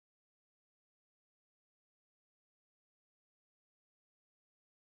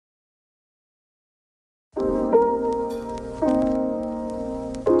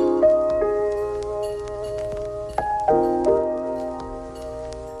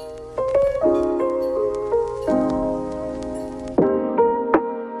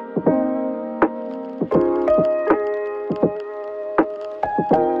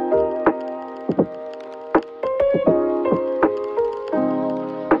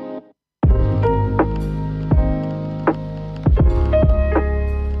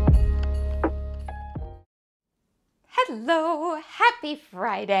Happy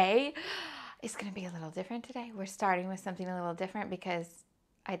Friday. It's going to be a little different today. We're starting with something a little different because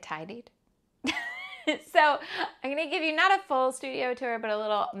I tidied. So I'm going to give you not a full studio tour, but a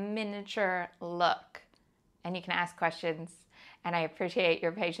little miniature look. And you can ask questions. And I appreciate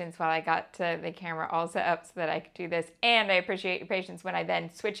your patience while I got to the camera all set up so that I could do this. And I appreciate your patience when I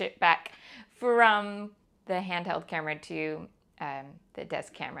then switch it back from the handheld camera to the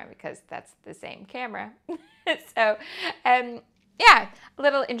desk camera, because that's the same camera. So, yeah, a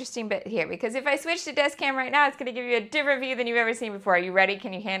little interesting bit here, because if I switch to desk cam right now, it's going to give you a different view than you've ever seen before. Are you ready?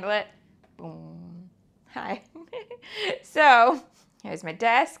 Can you handle it? Boom. Hi. So here's my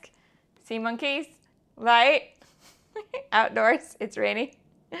desk. Sea monkeys, light, outdoors. It's rainy.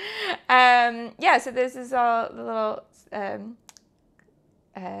 Yeah, so this is all the little kind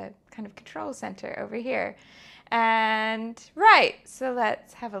of control center over here. And right, so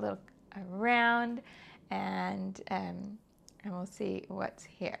let's have a look around and we'll see what's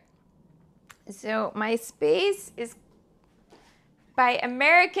here. So my space is, by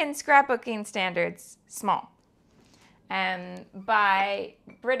American scrapbooking standards, small. And by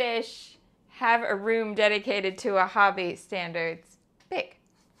British have a room dedicated to a hobby standards, big.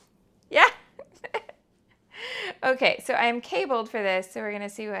 Yeah? Okay, so I'm cabled for this, so we're gonna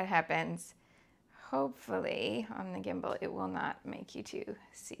see what happens. Hopefully, on the gimbal, it will not make you too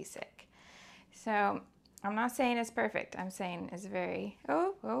seasick. So, I'm not saying it's perfect. I'm saying it's very,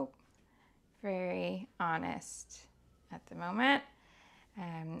 very honest at the moment.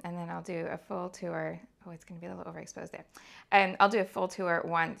 And then I'll do a full tour. Oh, it's going to be a little overexposed there. And I'll do a full tour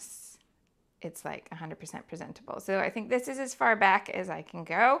once it's like 100% presentable. So I think this is as far back as I can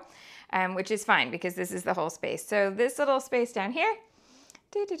go, which is fine because this is the whole space. So this little space down here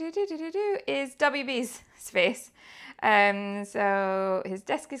is WB's space. So his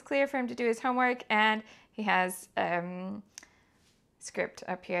desk is clear for him to do his homework, and he has script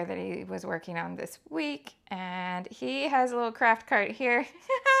up here that he was working on this week, and he has a little craft cart here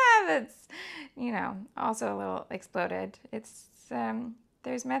that's, you know, also a little exploded. It's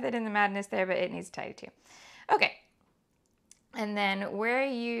there's method in the madness there, but it needs tidy too. Okay, and then where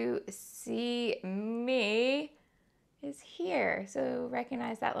you see me is here. So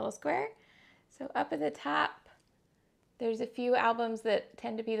recognize that little square. So up at the top, there's a few albums that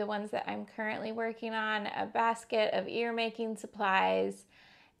tend to be the ones that I'm currently working on, a basket of ear making supplies,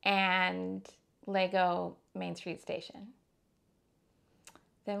 and Lego Main Street Station.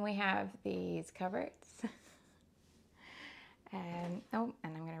 Then we have these cupboards. Oh,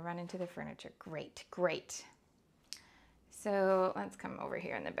 and I'm gonna run into the furniture. Great, great. So let's come over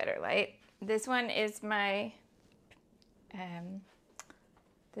here in the better light. This one is my,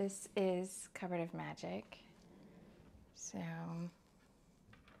 this is Cupboard of Magic. So,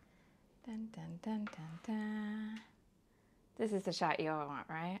 dun, dun, dun, dun, dun. This is the shot you all want,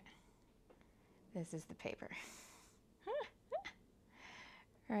 right? This is the paper.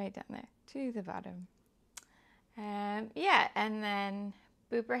 Right down there, to the bottom. Yeah, and then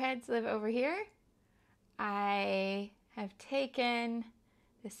booper heads live over here. I have taken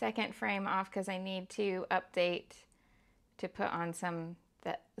the second frame off because I need to update to put on some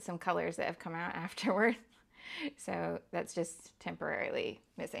colors that have come out afterward. So that's just temporarily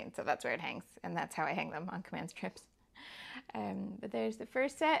missing. So that's where it hangs, and that's how I hang them on command strips. But there's the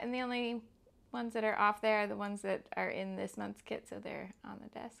first set, and the only ones that are off there are the ones that are in this month's kit, so they're on the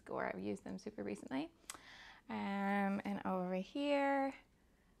desk, or I've used them super recently. And over here,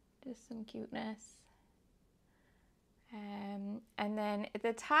 just some cuteness. And then at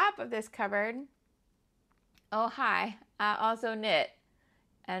the top of this cupboard, oh hi, I also knit,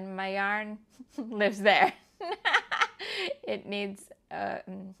 and my yarn lives there. It needs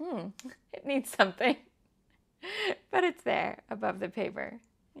it needs something, but it's there above the paper.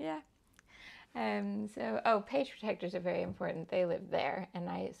 Yeah. So page protectors are very important. They live there, and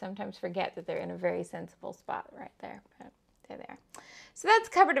I sometimes forget that they're in a very sensible spot right there, but they're there. So that's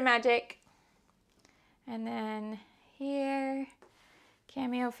Cupboard of Magic. And then here,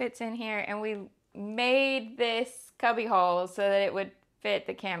 Cameo fits in here, and we made this cubby hole so that it would fit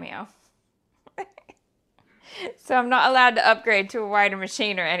the Cameo. So I'm not allowed to upgrade to a wider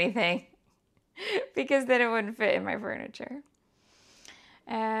machine or anything because then it wouldn't fit in my furniture.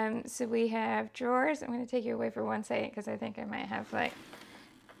 So we have drawers. I'm going to take you away for 1 second because I think I might have like,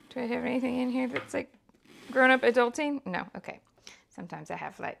 do I have anything in here that's like grown-up adulting? No, okay. Sometimes I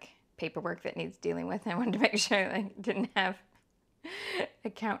have like paperwork that needs dealing with, and I wanted to make sure I like, didn't have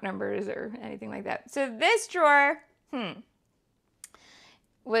account numbers or anything like that. So this drawer,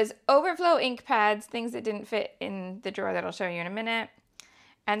 was overflow ink pads, things that didn't fit in the drawer that I'll show you in a minute.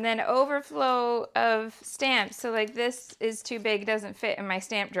 And then overflow of stamps. So like this is too big, doesn't fit in my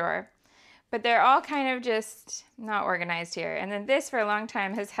stamp drawer. But they're all kind of just not organized here. And then this for a long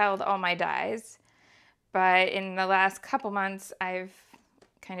time has held all my dies. But in the last couple months, I've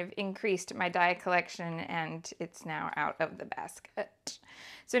kind of increased my die collection and it's now out of the basket.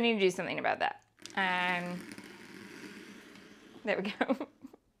 So I need to do something about that. There we go.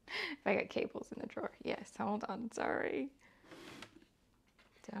 If I got cables in the drawer. Yes, hold on, sorry.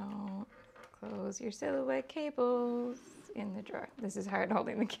 Don't close your silhouette cables in the drawer. This is hard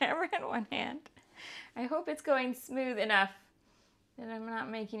holding the camera in one hand. I hope it's going smooth enough that I'm not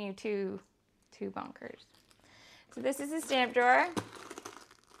making you too bonkers. So this is the stamp drawer.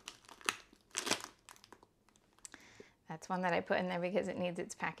 That's one that I put in there because it needs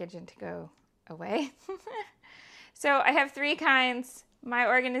its packaging to go away. So I have 3 kinds. My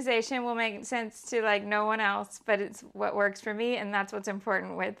organization will make sense to like no one else, but it's what works for me, and that's what's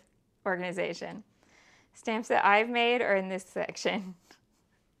important with organization. Stamps that I've made are in this section.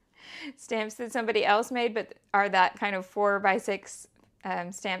 Stamps that somebody else made but are that kind of 4x6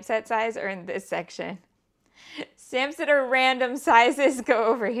 stamp set size are in this section. Stamps that are random sizes go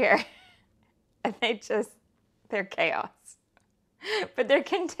over here. And they're chaos. But they're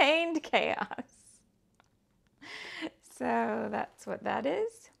contained chaos. So that's what that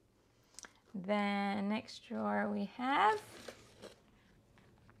is. Then next drawer we have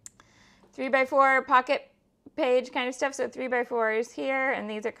 3x4 pocket page kind of stuff. So 3x4s here, and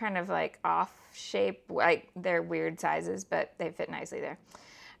these are kind of like off shape, like they're weird sizes, but they fit nicely there.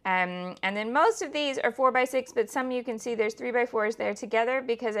 And then most of these are 4x6, but some you can see there's 3x4s there together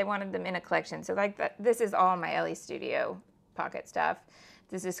because I wanted them in a collection. So like that, this is all my Ellie Studio pocket stuff.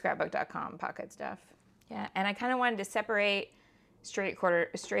 This is scrapbook.com pocket stuff. Yeah, and I kind of wanted to separate straight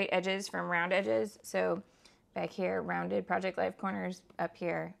edges from round edges. So back here, rounded Project Life corners. Up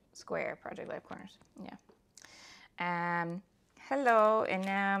here, square Project Life corners. Yeah. Hello,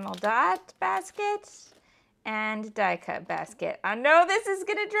 enamel dot basket and die cut basket. I know this is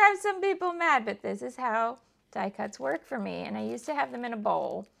gonna drive some people mad, but this is how die cuts work for me. And I used to have them in a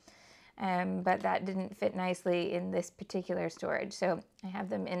bowl, but that didn't fit nicely in this particular storage. So I have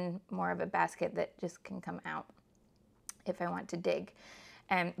them in more of a basket that just can come out if I want to dig.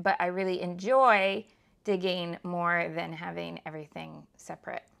 But I really enjoy digging more than having everything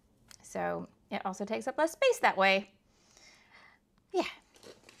separate. So it also takes up less space that way. Yeah.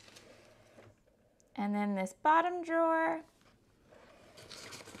 And then this bottom drawer,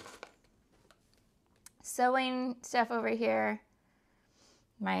 sewing stuff over here.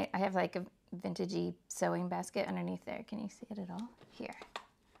 I have like a vintagey sewing basket underneath there. Can you see it at all? Here.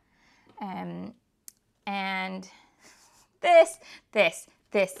 And this. Oh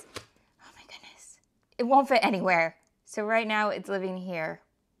my goodness. It won't fit anywhere. So right now it's living here,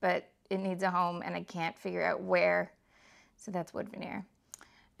 but it needs a home and I can't figure out where. So that's wood veneer.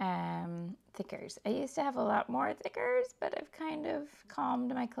 Thickers. I used to have a lot more thickers, but I've kind of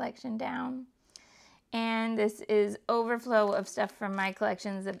calmed my collection down. And this is overflow of stuff from my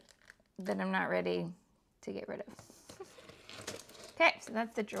collections that I'm not ready to get rid of. Okay, so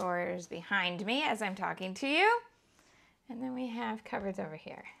that's the drawers behind me as I'm talking to you. And then we have cupboards over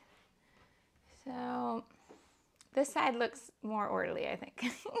here. So this side looks more orderly, I think.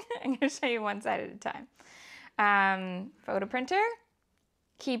 I'm going to show you one side at a time. Photo printer.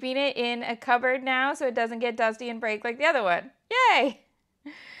 Keeping it in a cupboard now so it doesn't get dusty and break like the other one. Yay!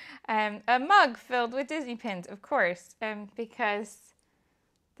 A mug filled with Disney pins, of course, because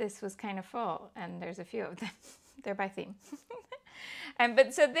this was kind of full and there's a few of them. They're by theme.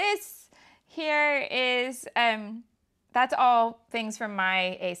 But so this here is, that's all things from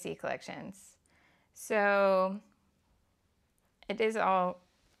my AC collections. So it is all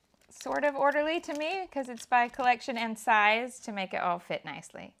sort of orderly to me because it's by collection and size to make it all fit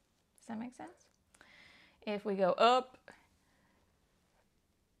nicely. Does that make sense? If we go up,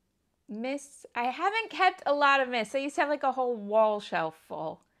 mists. I haven't kept a lot of mists. I used to have like a whole wall shelf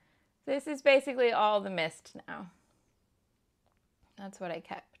full. This is basically all the mist now. That's what I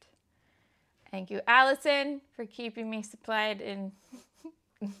kept. Thank you, Allison, for keeping me supplied in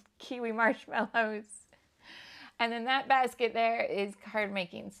kiwi marshmallows. And then that basket there is card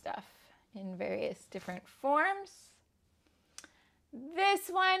making stuff in various different forms. This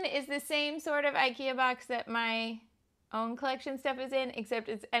one is the same sort of IKEA box that my own collection stuff is in, except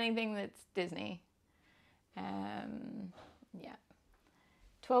it's anything that's Disney. Yeah.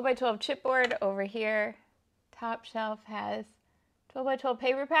 12x12 chipboard over here. Top shelf has 12x12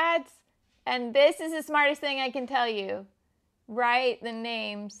 paper pads. And this is the smartest thing I can tell you. Write the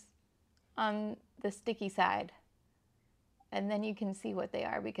names on the sticky side and then you can see what they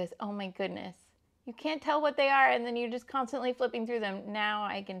are, because oh my goodness, you can't tell what they are and then you're just constantly flipping through them. Now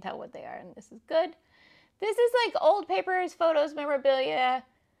I can tell what they are, and this is good. This is like old papers, photos, memorabilia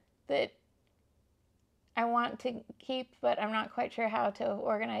that I want to keep, but I'm not quite sure how to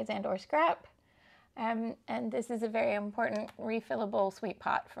organize and or scrap. And this is a very important refillable sweet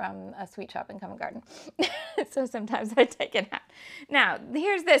pot from a sweet shop in Covent Garden. So sometimes I take it out. Now,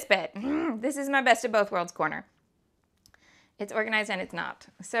 here's this bit. This is my best of both worlds corner. It's organized and it's not.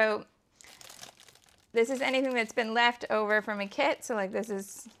 So this is anything that's been left over from a kit. So like this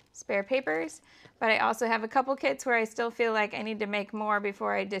is spare papers, but I also have a couple kits where I still feel like I need to make more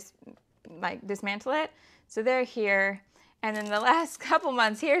before I dismantle it. So they're here. And then the last couple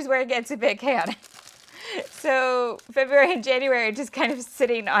months, here's where it gets a bit chaotic. So February and January are just kind of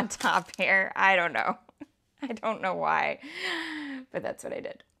sitting on top here. I don't know. I don't know why, but that's what I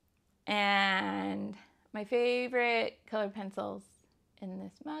did. And my favorite colored pencils in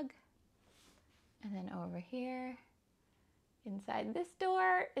this mug. And then over here, inside this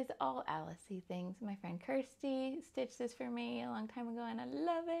door is all Alice-y things. My friend Kirsty stitched this for me a long time ago, and I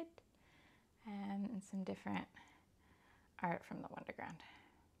love it. And some different art from the Wonderground.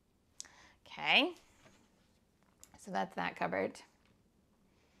 Okay, so that's that cupboard.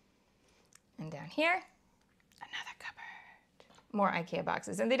 And down here, another cupboard. More IKEA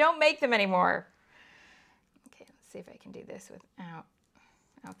boxes, and they don't make them anymore. Okay, let's see if I can do this without,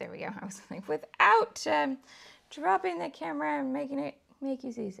 oh, there we go. I was like, without dropping the camera and making it make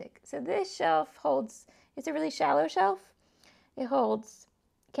you seasick. So this shelf holds, it's a really shallow shelf. It holds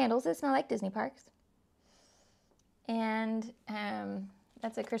candles that smell like Disney parks. And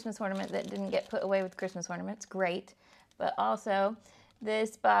that's a Christmas ornament that didn't get put away with Christmas ornaments. Great. But also,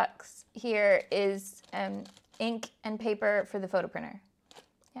 this box here is ink and paper for the photo printer.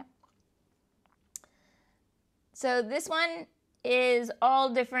 Yeah. So this one is all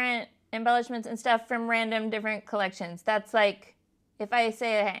different embellishments and stuff from random different collections. That's like, if I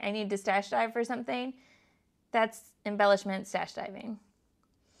say I need to stash dive for something, that's embellishment stash diving.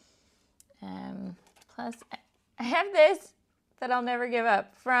 Plus, I have this that I'll never give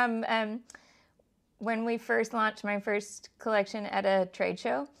up from when we first launched my first collection at a trade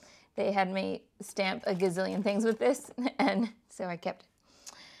show. They had me stamp a gazillion things with this, and so I kept it.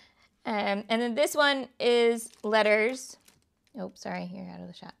 And then this one is letters. Oh, sorry, you're out of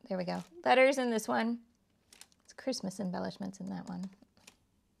the shot. There we go. Letters in this one. It's Christmas embellishments in that one.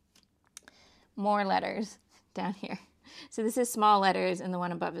 More letters down here. So this is small letters, and the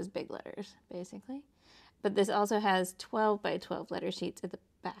one above is big letters, basically. But this also has 12 by 12 letter sheets at the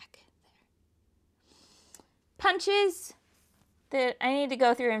back there. Punches that I need to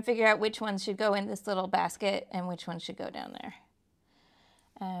go through and figure out which ones should go in this little basket and which ones should go down there.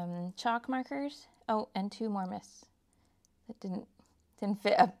 Chalk markers. Oh, and 2 more mists that didn't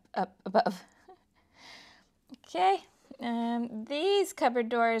fit up above. Okay. These cupboard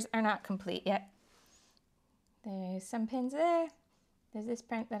doors are not complete yet. There's some pins there. There's this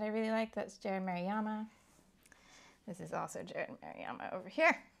print that I really like. That's Jared Mariyama. This is also Jared Mariyama over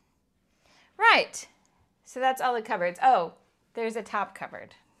here. Right. So that's all the cupboards. Oh, there's a top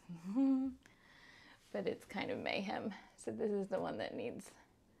cupboard. But it's kind of mayhem. So this is the one that needs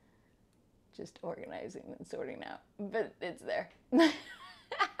just organizing and sorting out. But it's there.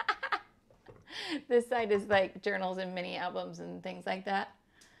 This side is like journals and mini albums and things like that.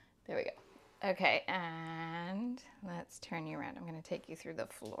 There we go. Okay, and let's turn you around. I'm going to take you through the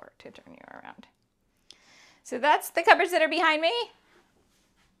floor to turn you around. So that's the cupboards that are behind me.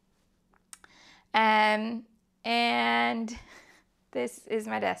 And this is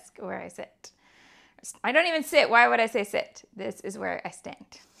my desk where I sit. I don't even sit. Why would I say sit? This is where I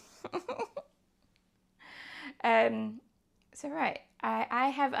stand. So right, I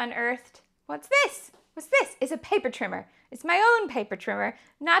have unearthed, what's this? What's this? It's a paper trimmer. It's my own paper trimmer,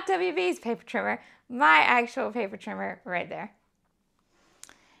 not WV's paper trimmer, my actual paper trimmer right there.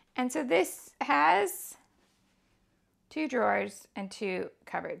 And so this has 2 drawers and 2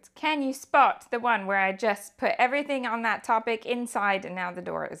 cupboards. Can you spot the one where I just put everything on that topic inside and now the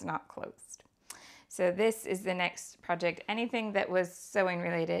door is not closed? So this is the next project. Anything that was sewing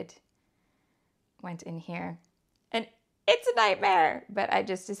related went in here. And it's a nightmare, but I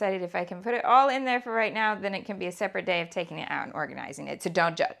just decided if I can put it all in there for right now, then it can be a separate day of taking it out and organizing it. So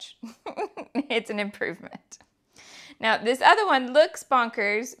don't judge. It's an improvement. Now, this other one looks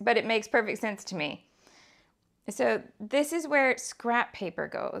bonkers, but it makes perfect sense to me. So this is where scrap paper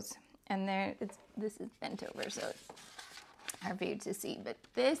goes. And this is bent over, so it's hard for you to see. But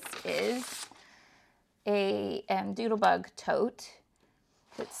this is a doodlebug tote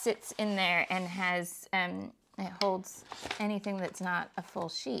that sits in there and has It holds anything that's not a full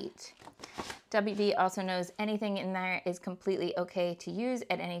sheet. WB also knows anything in there is completely okay to use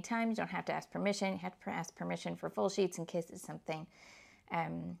at any time. You don't have to ask permission. You have to ask permission for full sheets in case it's something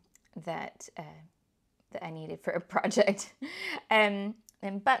that I needed for a project. And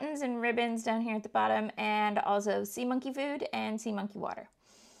buttons and ribbons down here at the bottom, and also sea monkey food and sea monkey water.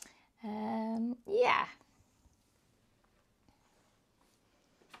 Yeah.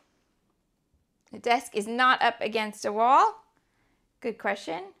 The desk is not up against a wall. Good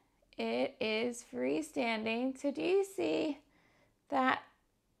question. It is freestanding. So do you see that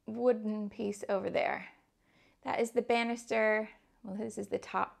wooden piece over there? That is the banister. Well, this is the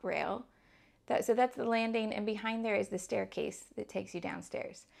top rail. So that's the landing, and behind there is the staircase that takes you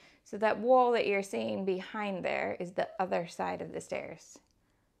downstairs. So that wall that you're seeing behind there is the other side of the stairs.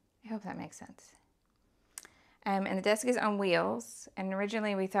 I hope that makes sense. And the desk is on wheels, and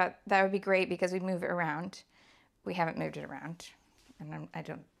originally we thought that would be great because we'd move it around. We haven't moved it around, and I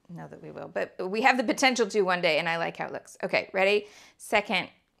don't know that we will, but we have the potential to one day, and I like how it looks. Okay, ready? Second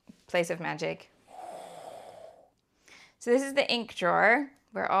place of magic. So this is the ink drawer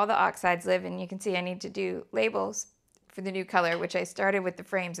where all the oxides live, and you can see I need to do labels for the new color, which I started with the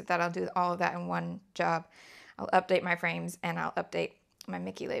frames. I thought I'll do all of that in one job. I'll update my frames, and I'll update my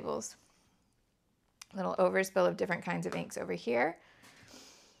Mickey labels. Little overspill of different kinds of inks over here.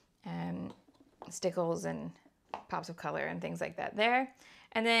 Stickles and pops of color and things like that there.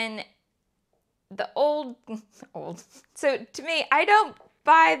 And then the old. So to me, I don't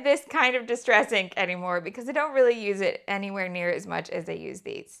buy this kind of distress ink anymore because I don't really use it anywhere near as much as I use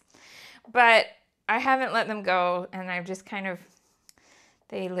these. But I haven't let them go, and I've just kind of,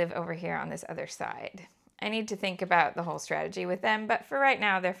 they live over here on this other side. I need to think about the whole strategy with them, but for right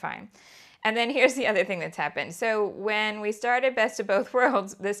now, they're fine. And then here's the other thing that's happened. So when we started Best of Both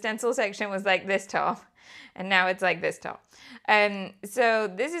Worlds, the stencil section was like this tall, and now it's like this tall. So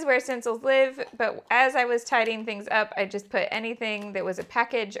this is where stencils live, but as I was tidying things up, I just put anything that was a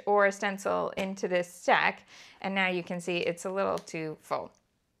package or a stencil into this stack, and now you can see it's a little too full.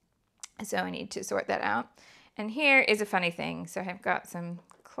 So I need to sort that out. And here is a funny thing. So I've got some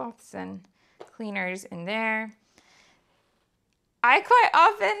cloths and cleaners in there. I quite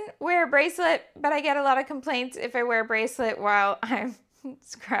often wear a bracelet, but I get a lot of complaints if I wear a bracelet while I'm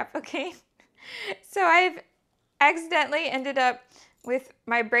scrapbooking. So I've accidentally ended up with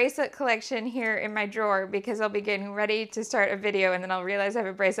my bracelet collection here in my drawer because I'll be getting ready to start a video and then I'll realize I have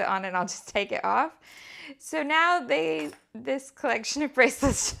a bracelet on and I'll just take it off. So now this collection of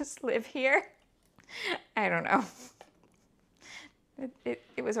bracelets just live here. I don't know.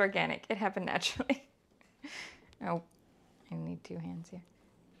 It was organic. It happened naturally. Oh. I need two hands here.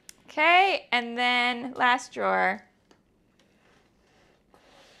 Okay, and then last drawer.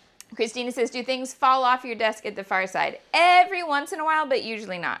 Christina says, do things fall off your desk at the far side? Every once in a while, but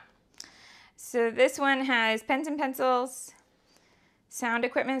usually not. So this one has pens and pencils, sound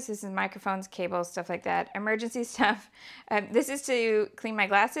equipment. So this is microphones, cables, stuff like that. Emergency stuff. This is to clean my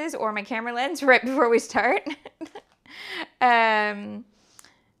glasses or my camera lens right before we start.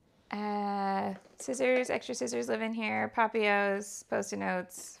 Scissors, extra scissors live in here, Papios, Post-it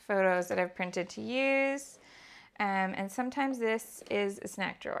notes, photos that I've printed to use. And sometimes this is a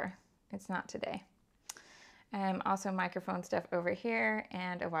snack drawer. It's not today. Also microphone stuff over here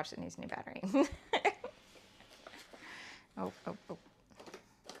and a watch that needs a new battery. Oh.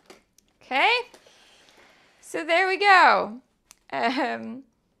 Okay, so there we go.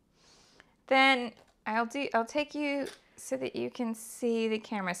 Then I'll take you so that you can see the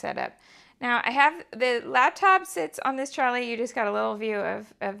camera setup. Now I have the laptop sits on this trolley. You just got a little view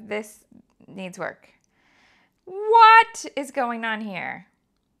of this needs work. What is going on here?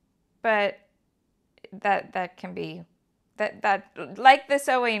 But that can be, that like the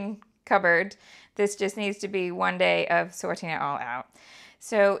sewing cupboard, this just needs to be one day of sorting it all out.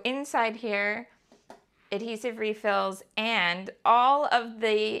 So inside here, adhesive refills and all of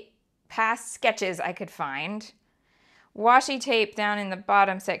the past sketches I could find. Washi tape down in the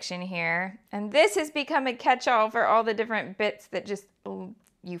bottom section here. And this has become a catch-all for all the different bits that just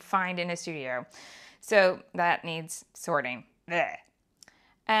you find in a studio. So that needs sorting. Blech.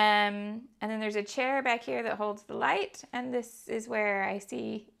 And then there's a chair back here that holds the light. And this is where I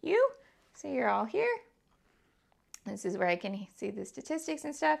see you. So you're all here. This is where I can see the statistics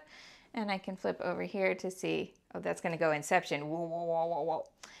and stuff. And I can flip over here to see, oh, that's going to go Inception. Whoa, whoa, whoa, whoa, whoa.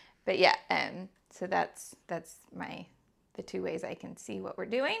 But yeah, so that's the two ways I can see what we're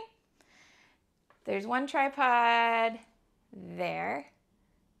doing. There's one tripod there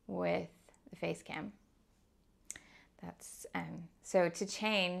with the face cam. That's, so to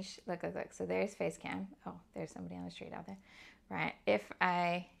change, look. So there's face cam. Oh, there's somebody on the street out there. Right. If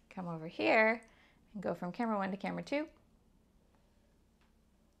I come over here and go from camera 1 to camera 2,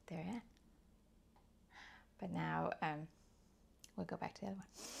 there I am. But now we'll go back to the other one.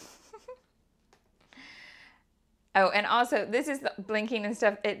 Oh, and also this is the blinking and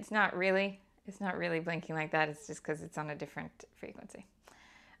stuff. It's not really blinking like that. It's just because it's on a different frequency.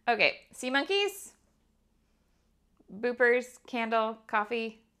 Okay, sea monkeys, boopers, candle,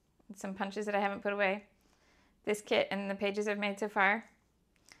 coffee, some punches that I haven't put away, this kit and the pages I've made so far.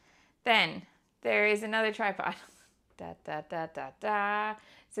 Then there is another tripod. Da, da, da, da, da.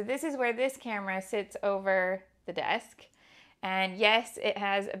 So this is where this camera sits over the desk. And yes, it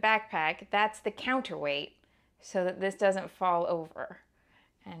has a backpack. That's the counterweight so that this doesn't fall over.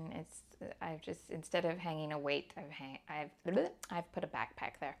 And I've just, instead of hanging a weight, I've put a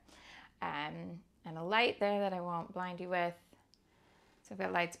backpack there. And a light there that I won't blind you with. So I've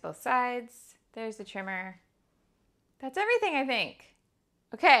got lights both sides. There's the trimmer. That's everything, I think.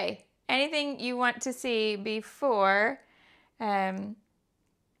 Okay, anything you want to see before I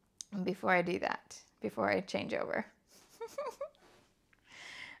do that, before I change over?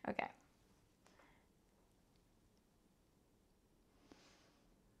 Okay.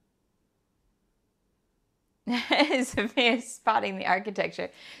 Sophia's spotting the architecture.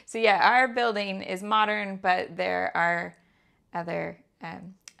 So yeah, our building is modern, but there are other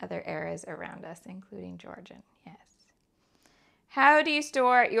eras around us, including Georgian. Yes. How do you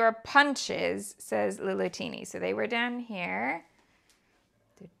store your punches? Says Lilitini. So they were down here.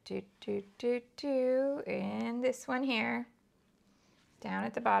 And this one here, down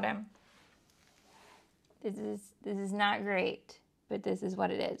at the bottom. This is not great, but this is what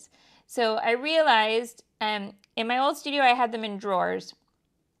it is. So I realized in my old studio, I had them in drawers,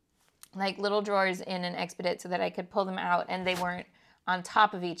 like little drawers in an Expedit so that I could pull them out and they weren't on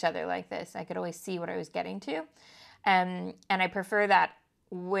top of each other like this. I could always see what I was getting to. And I prefer that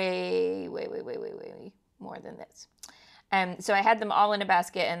way more than this. So I had them all in a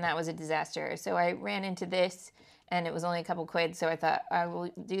basket and that was a disaster. So I ran into this and it was only a couple quid. So I thought I will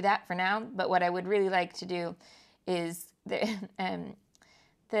do that for now. But what I would really like to do is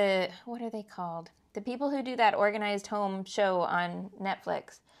what are they called? The people who do that organized home show on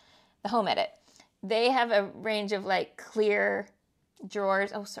Netflix, the Home Edit. They have a range of like clear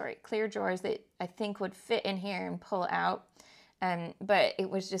drawers. Oh, sorry, clear drawers that I think would fit in here and pull out. But it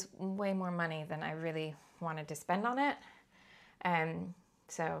was just way more money than I really wanted to spend on it.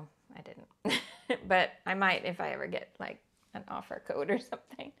 So I didn't. But I might if I ever get like an offer code or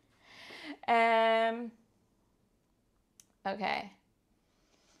something. Okay.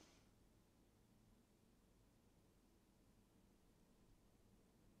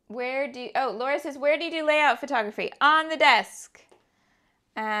 Laura says, where do you do layout photography? On the desk.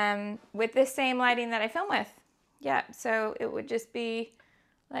 With this same lighting that I film with. Yeah, so it would just be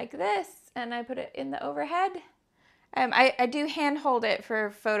like this, and I put it in the overhead. I do hand hold it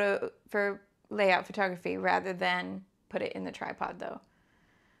for layout photography rather than put it in the tripod though.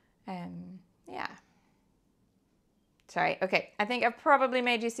 Yeah. Sorry. Okay, I think I've probably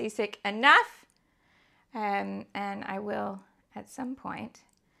made you seasick enough. And I will at some point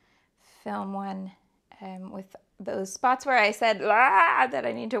film one with those spots where I said that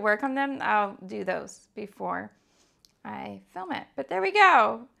I need to work on them. I'll do those before I film it. But there we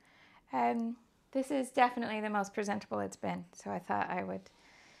go. This is definitely the most presentable it's been. So I thought I would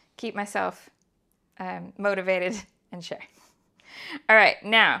keep myself motivated and share. All right,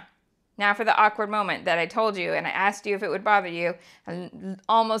 now for the awkward moment that I told you and I asked you if it would bother you. And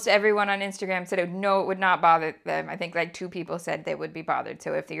almost everyone on Instagram said no, it would not bother them. I think like 2 people said they would be bothered.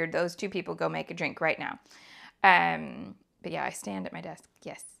 So if you're those 2 people, go make a drink right now. But yeah, I stand at my desk.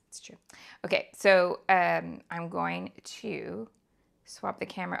 Yes, it's true. Okay, so I'm going to swap the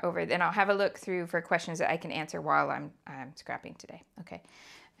camera over. Then I'll have a look through for questions that I can answer while I'm scrapping today. Okay,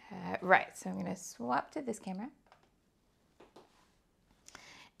 right. So I'm going to swap to this camera.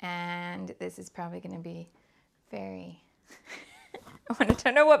 And this is probably going to be very... I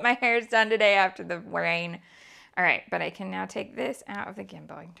don't know what my hair's done today after the rain. All right, but I can now take this out of the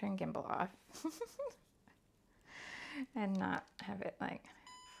gimbal. I can turn gimbal off. And not have it like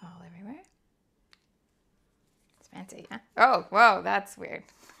fall everywhere. It's fancy, huh? Oh, whoa, that's weird.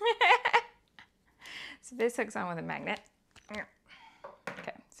 So this hooks on with a magnet.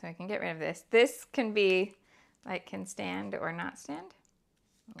 Okay, so I can get rid of this. This can be like can stand or not stand.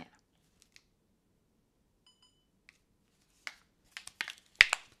 Yeah.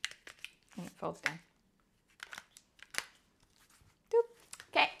 And it folds down. Doop.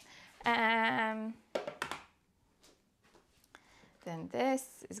 Okay. Then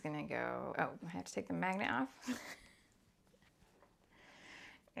this is gonna go, oh, I have to take the magnet off.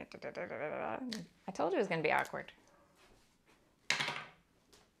 I told you it was gonna be awkward.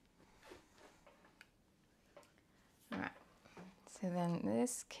 All right, so then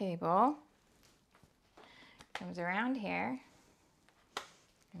this cable comes around here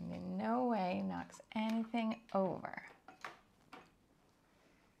and in no way knocks anything over.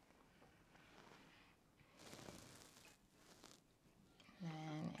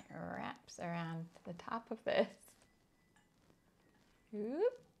 Then it wraps around the top of this. Oop.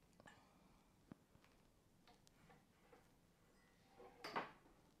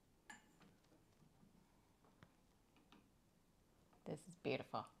 This is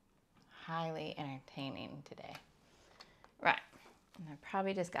beautiful. Highly entertaining today. Right, and I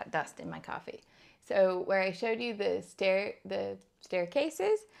probably just got dust in my coffee. So where I showed you the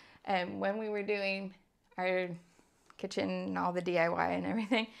staircases, and when we were doing our kitchen and all the DIY and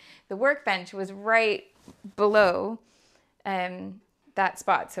everything, the workbench was right below that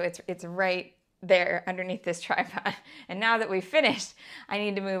spot. So it's right there underneath this tripod. And now that we've finished, I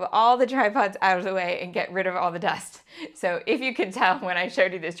need to move all the tripods out of the way and get rid of all the dust. So if you can tell when I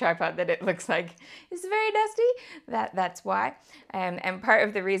showed you this tripod that it looks like it's very dusty, that's why. And part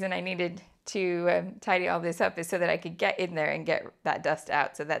of the reason I needed to tidy all this up is so that I could get in there and get that dust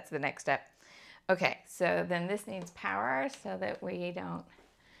out. So that's the next step. Okay, so then this needs power so that we don't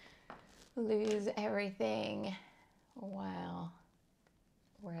lose everything while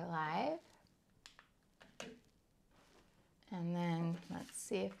we're live. And then let's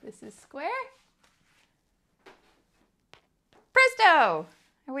see if this is square. Presto!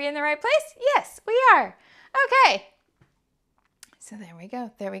 Are we in the right place? Yes, we are. Okay. So there we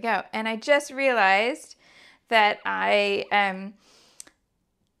go, there we go. And I just realized that I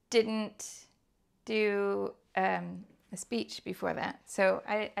didn't do a speech before that. So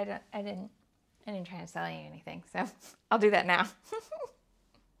I didn't try to sell you anything. So I'll do that now.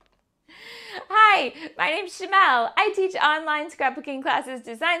 Hi, my name's Shimelle. I teach online scrapbooking classes,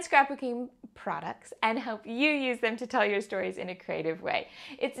 design scrapbooking products, and help you use them to tell your stories in a creative way.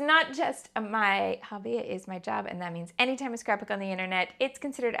 It's not just my hobby, it is my job, and that means anytime I scrapbook on the internet, it's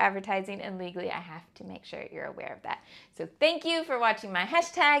considered advertising, and legally I have to make sure you're aware of that. So thank you for watching my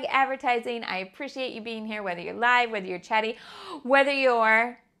hashtag advertising. I appreciate you being here, whether you're live, whether you're chatty, whether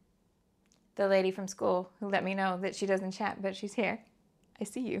you're the lady from school who let me know that she doesn't chat, but she's here. I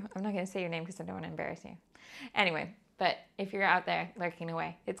see you. I'm not going to say your name because I don't want to embarrass you. Anyway, but if you're out there lurking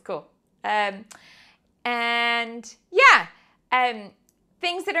away, it's cool. And yeah,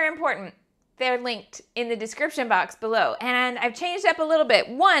 things that are important, they're linked in the description box below. And I've changed up a little bit.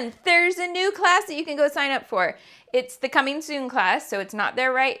 One, there's a new class that you can go sign up for. It's the Coming Soon class, so it's not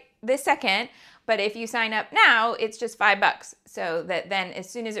there right this second. But if you sign up now, it's just $5. So that then as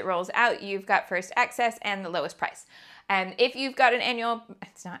soon as it rolls out, you've got first access and the lowest price. And if you've got an annual,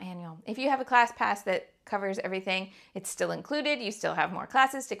 it's not annual, if you have a class pass that covers everything, it's still included. You still have more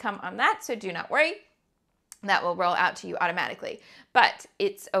classes to come on that, so do not worry. That will roll out to you automatically. But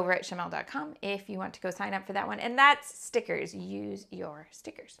it's over at shimelle.com if you want to go sign up for that one. And that's stickers. Use your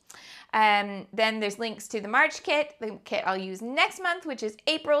stickers. Then there's links to the March kit, the kit I'll use next month, which is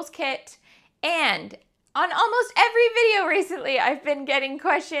April's kit. And on almost every video recently, I've been getting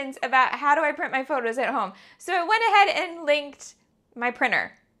questions about how do I print my photos at home. So I went ahead and linked my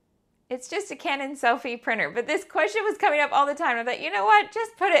printer. It's just a Canon selfie printer, but this question was coming up all the time. I thought, you know what,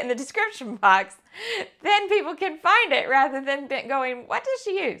 just put it in the description box. Then people can find it rather than going, what does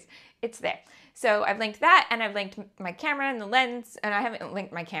she use? It's there. So I've linked that, and I've linked my camera and the lens, and I haven't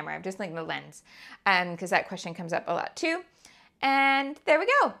linked my camera, I've just linked the lens, because that question comes up a lot too. And there we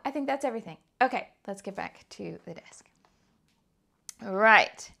go. I think that's everything. Okay, let's get back to the desk. All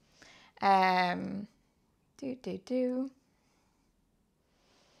right.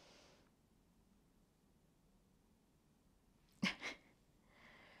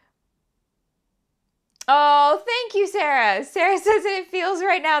 Oh, thank you, Sarah. Sarah says it feels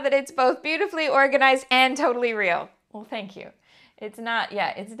right now that it's both beautifully organized and totally real. Well, thank you. It's not,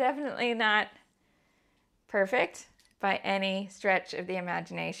 yeah, it's definitely not perfect by any stretch of the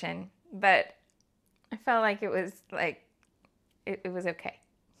imagination, but I felt like it was like, it was okay.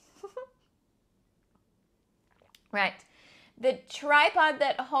 Right. The tripod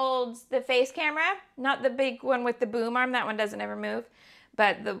that holds the face camera, not the big one with the boom arm, that one doesn't ever move,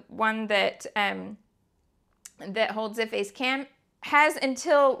 but the one that that holds the face cam has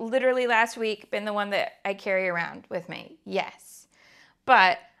until literally last week been the one that I carry around with me. Yes.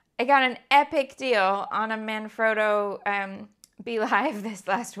 But I got an epic deal on a Manfrotto be live this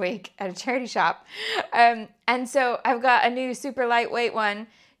last week at a charity shop. And so I've got a new super lightweight one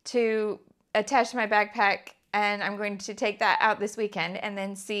to attach to my backpack, and I'm going to take that out this weekend and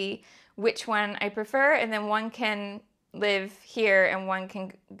then see which one I prefer. And then one can live here and one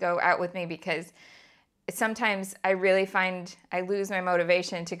can go out with me, because sometimes I really find I lose my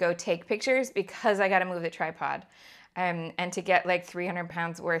motivation to go take pictures because I got to move the tripod. And to get like 300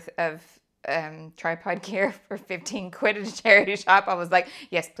 pounds worth of tripod gear for 15 quid at a charity shop, I was like,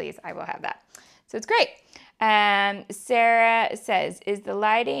 yes, please, I will have that. So it's great. Sarah says, is the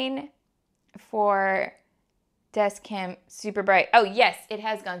lighting for desk cam super bright? Oh, yes, it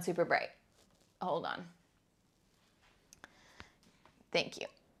has gone super bright. Hold on. Thank you.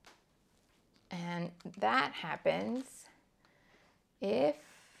 And that happens if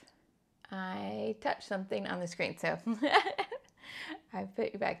I touch something on the screen. So I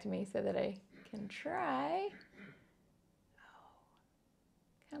put you back to me so that I can try. Oh,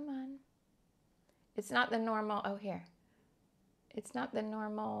 come on. It's not the normal. Oh, here. It's not the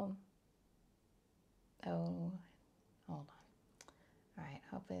normal. Oh, hold on. All right.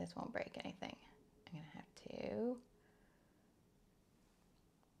 Hopefully this won't break anything. I'm going to have to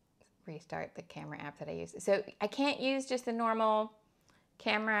restart the camera app that I use. So I can't use just the normal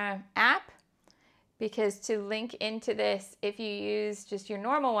camera app, because to link into this, if you use just your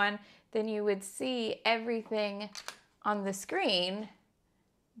normal one, then you would see everything on the screen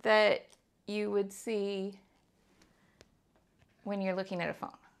that you would see when you're looking at a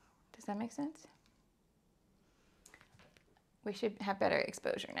phone. Does that make sense? We should have better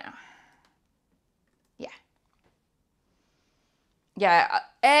exposure now. Yeah. Yeah,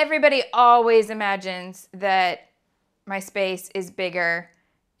 everybody always imagines that my space is bigger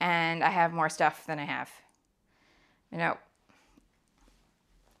and I have more stuff than I have. You know,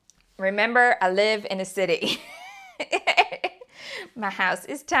 remember, I live in a city. My house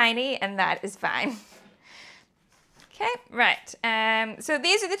is tiny, and that is fine. Okay, right. So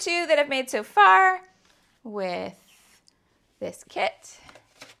these are the two that I've made so far with this kit.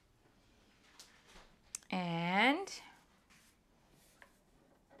 And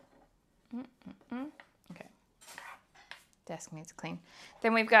okay, desk needs clean.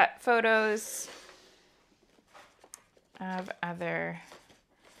 Then we've got photos of other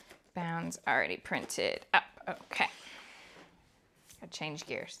bounds already printed up. Okay, I'll change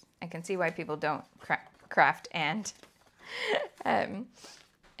gears. I can see why people don't craft and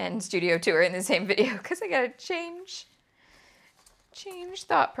studio tour in the same video, because I gotta change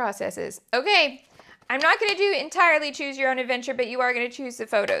thought processes. Okay. I'm not going to do entirely choose your own adventure, but you are going to choose the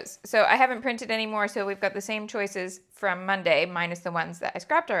photos. So I haven't printed anymore, so we've got the same choices from Monday, minus the ones that I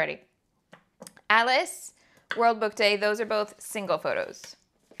scrapped already. Alice, World Book Day, those are both single photos.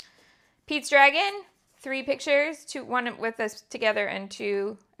 Pete's Dragon, 3 pictures, one with us together and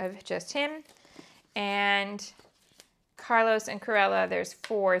 2 of just him. And Carlos and Corella, there's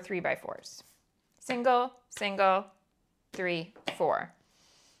 4 3x4s. Single, single, 3, 4.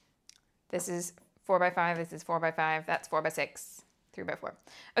 This is 4x5, this is 4x5, that's 4x6, 3x4.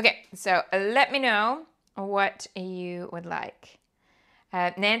 Okay, so let me know what you would like.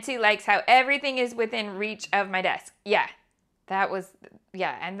 Nancy likes how everything is within reach of my desk. Yeah,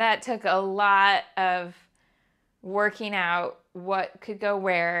 and that took a lot of working out what could go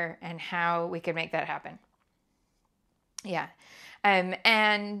where and how we could make that happen. Yeah,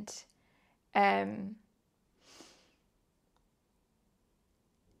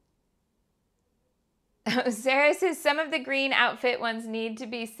 Sarah says some of the green outfit ones need to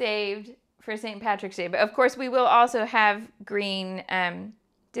be saved for St. Patrick's Day. But of course, we will also have green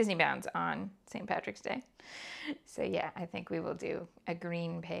Disney bounds on St. Patrick's Day. So yeah, I think we will do a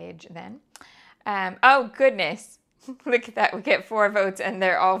green page then. Oh, goodness. Look at that. We get 4 votes and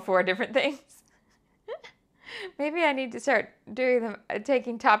they're all 4 different things. Maybe I need to start doing them,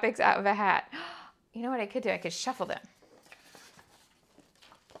 taking topics out of a hat. You know what I could do? I could shuffle them.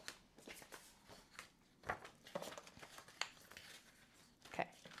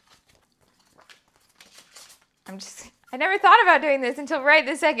 I never thought about doing this until right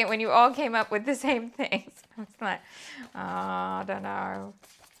this second when you all came up with the same things. I was like, oh, I don't know.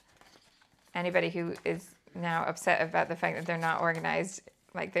 Anybody who is now upset about the fact that they're not organized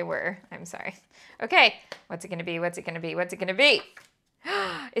like they were, I'm sorry. Okay, what's it gonna be? What's it gonna be? What's it gonna be?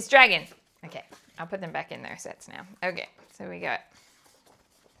 It's dragon. Okay, I'll put them back in their sets now. Okay, so we got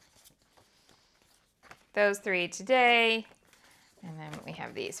those 3 today, and then we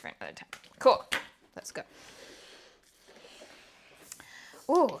have these for another time. Cool, let's go.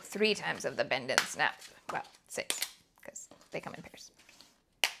 Ooh, 3 times of the bend and snap. Well, 6, because they come in pairs.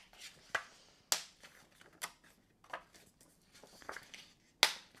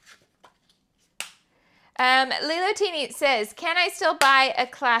 Lilo Teeny says, can I still buy a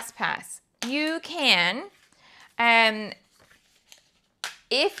class pass? You can.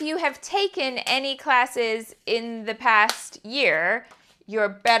 If you have taken any classes in the past year, you're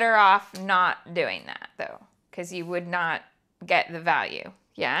better off not doing that though, because you would not get the value.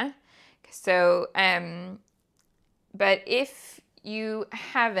 Yeah. So, but if you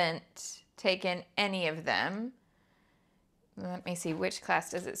haven't taken any of them, let me see, which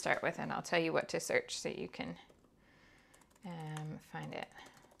class does it start with? And I'll tell you what to search so you can find it.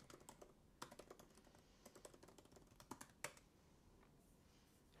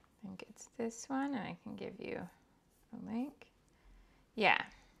 I think it's this one, and I can give you a link. Yeah.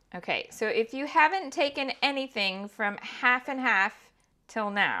 Okay, so if you haven't taken anything from half and half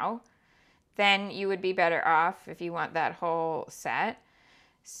till now, then you would be better off if you want that whole set.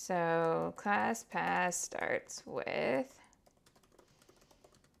 So class pass starts with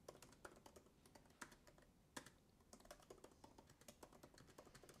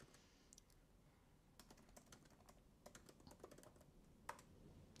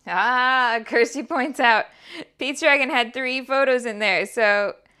Kirsty points out Pete's Dragon had 3 photos in there,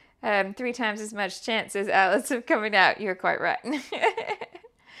 so 3 times as much chance as Alice of coming out. You're quite right.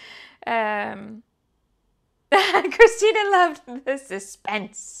 Christina loved the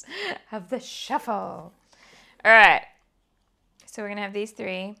suspense of the shuffle. All right, so we're gonna have these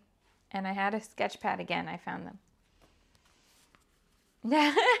 3, and I had a sketch pad again. I found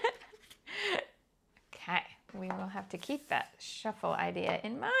them. Okay. We will have to keep that shuffle idea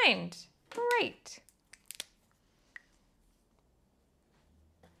in mind. Great.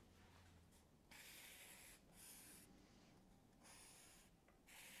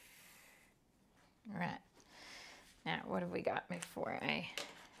 All right. Now, what have we got before I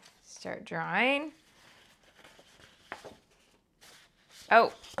start drawing?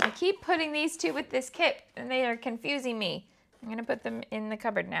 Oh, I keep putting these 2 with this kit, and they are confusing me. I'm going to put them in the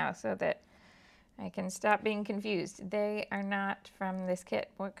cupboard now so that I can stop being confused. They are not from this kit.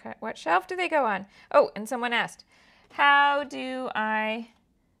 What shelf do they go on? Oh, and someone asked, how do I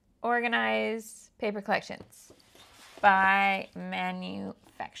organize paper collections? By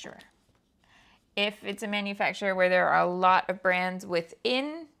manufacturer. If it's a manufacturer where there are a lot of brands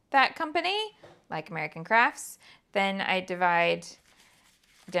within that company, like American Crafts, then I divide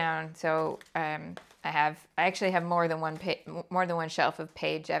down. So I actually have more than one shelf of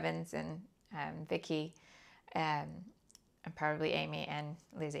Paige Evans and Vicky, and probably Amy and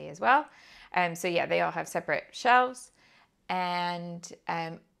Lizzie as well. So yeah, they all have separate shelves. And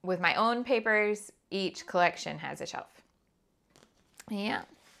with my own papers, each collection has a shelf. Yeah.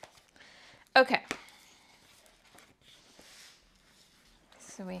 Okay.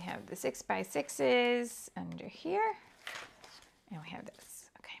 So we have the 6x6s under here, and we have this.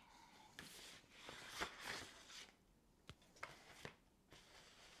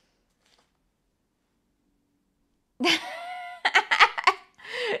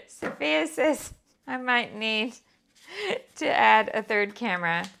 Sophia says I might need to add a 3rd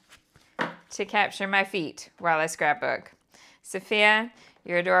camera to capture my feet while I scrapbook. Sophia,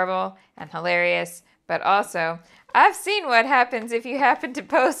 you're adorable and hilarious, but also I've seen what happens if you happen to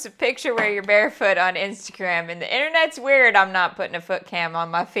post a picture where you're barefoot on Instagram, and the internet's weird. I'm not putting a foot cam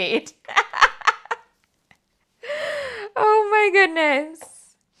on my feet. Oh my goodness.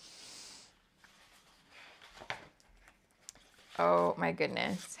 Oh my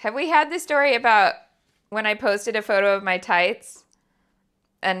goodness. Have we had this story about when I posted a photo of my tights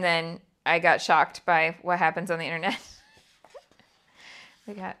and then I got shocked by what happens on the internet?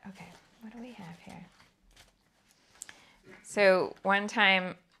 Okay, what do we have here? So one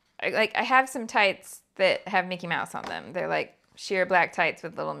time, I have some tights that have Mickey Mouse on them. They're like sheer black tights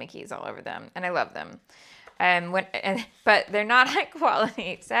with little Mickeys all over them, and I love them. But they're not high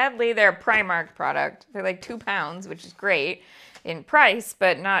quality. Sadly, they're a Primark product. They're like £2, which is great in price,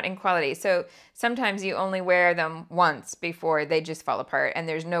 but not in quality. So sometimes you only wear them once before they just fall apart, and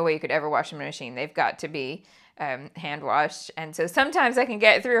there's no way you could ever wash them in a machine. They've got to be hand washed. And so sometimes I can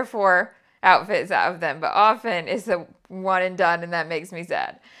get 3 or 4 outfits out of them, but often it's a one and done, and that makes me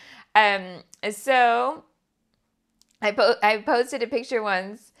sad. So I posted a picture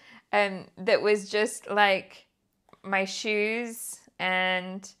once that was just like my shoes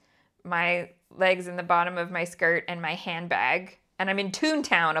and my legs and the bottom of my skirt and my handbag. And I'm in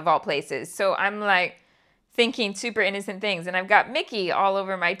Toontown of all places. So I'm like thinking super innocent things. And I've got Mickey all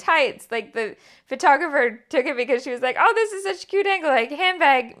over my tights. Like the photographer took it because she was like, oh, this is such a cute angle. Like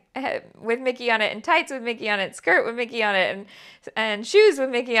handbag with Mickey on it, and tights with Mickey on it, skirt with Mickey on it, and shoes with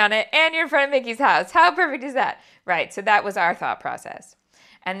Mickey on it. And you're in front of Mickey's house. How perfect is that? Right. So that was our thought process.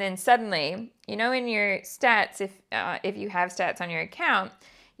 And then suddenly, you know, in your stats, if you have stats on your account,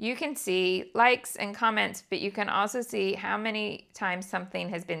 you can see likes and comments, but you can also see how many times something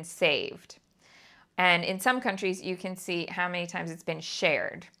has been saved. And in some countries, you can see how many times it's been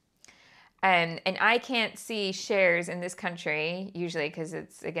shared. And I can't see shares in this country, usually because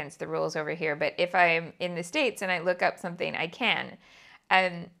it's against the rules over here. But if I'm in the States and I look up something, I can.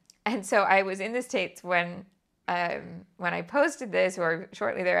 And so I was in the States when I posted this, or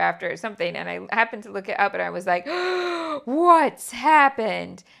shortly thereafter or something, and I happened to look it up and I was like, what's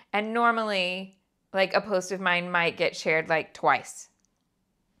happened? And normally, like, a post of mine might get shared like twice.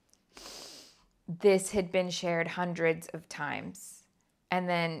 This had been shared hundreds of times. And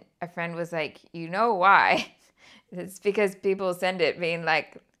then a friend was like, you know why? It's because people send it being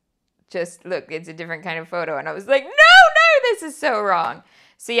like, just look, it's a different kind of photo. And I was like, no, this is so wrong.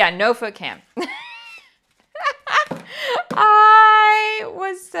 So yeah, no foot cam.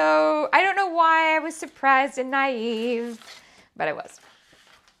 I don't know why I was surprised and naive, but I was.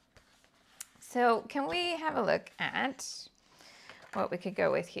 So can we have a look at what we could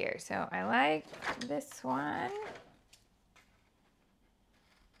go with here? So I like this one.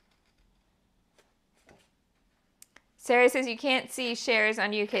 Sarah says you can't see shares on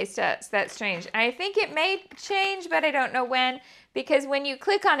UK stats. That's strange. I think it may change, but I don't know when, because when you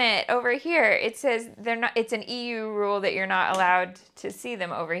click on it over here, it says they're not. It's an EU rule that you're not allowed to see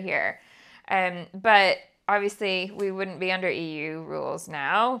them over here. But obviously we wouldn't be under EU rules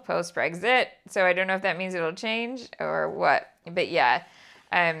now post Brexit, so I don't know if that means it'll change or what. But yeah,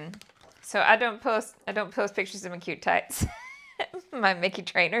 so I don't post pictures of my cute tights, my Mickey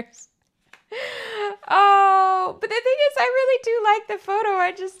trainers. Oh, but the thing is, I really do like the photo.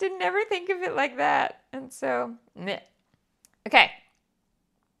 I just didn't ever think of it like that. And so, meh. Okay.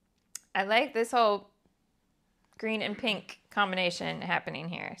 I like this whole green and pink combination happening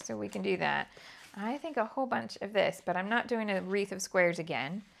here. So we can do that. I think a whole bunch of this, but I'm not doing a wreath of squares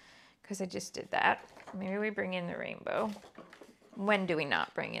again because I just did that. Maybe we bring in the rainbow. When do we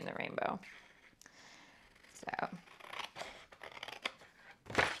not bring in the rainbow? So...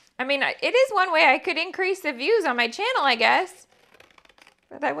 I mean, it is one way I could increase the views on my channel, I guess.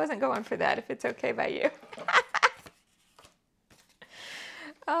 But I wasn't going for that, if it's okay by you.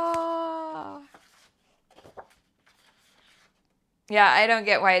 Oh. Yeah, I don't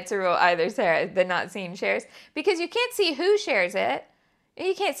get why it's a rule either, Sarah, the not seeing shares. Because you can't see who shares it.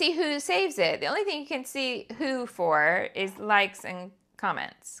 You can't see who saves it. The only thing you can see who for is likes and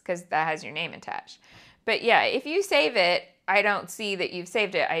comments, because that has your name attached. But yeah, if you save it, I don't see that you've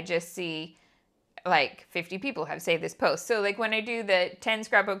saved it. I just see like 50 people have saved this post. So like when I do the 10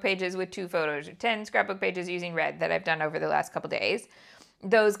 scrapbook pages with 2 photos or 10 scrapbook pages using red that I've done over the last couple days,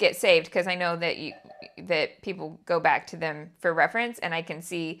 those get saved because I know that people go back to them for reference, and I can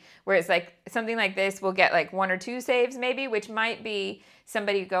see, whereas like something like this will get like 1 or 2 saves maybe, which might be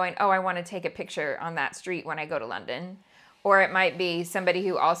somebody going, oh, I want to take a picture on that street when I go to London. Or it might be somebody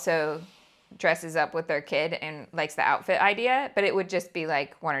who also dresses up with their kid and likes the outfit idea, but it would just be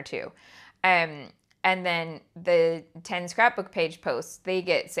like 1 or 2. And then the 10 scrapbook page posts, they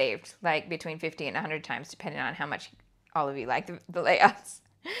get saved like between 50 and 100 times, depending on how much all of you like the layouts.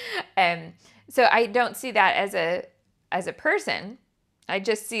 So I don't see that as a person. I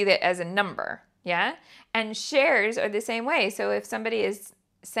just see that as a number. Yeah. And shares are the same way. So if somebody has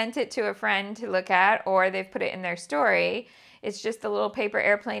sent it to a friend to look at, or they've put it in their story, it's just a little paper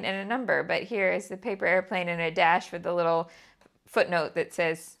airplane and a number. But here is the paper airplane and a dash with a little footnote that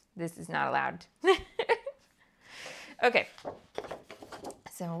says, this is not allowed. Okay.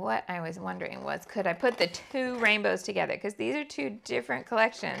 So what I was wondering was, could I put the 2 rainbows together? Because these are 2 different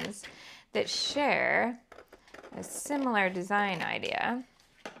collections that share a similar design idea.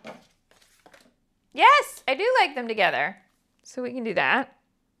 Yes, I do like them together. So we can do that.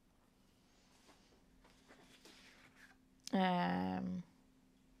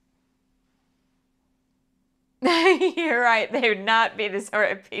 You're right. They would not be the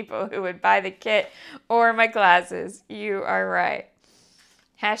sort of people who would buy the kit or my classes. You are right.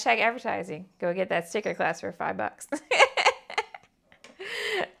 Hashtag advertising. Go get that sticker class for $5.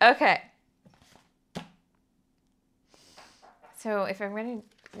 Okay. So if I'm going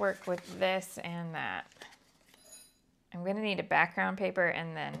to work with this and that, I'm going to need a background paper,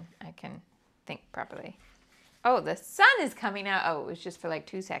 and then I can think properly. Oh, the sun is coming out. Oh, it was just for like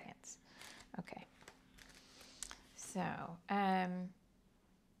 2 seconds. Okay. So, I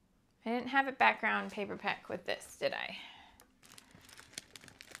didn't have a background paper pack with this, did I?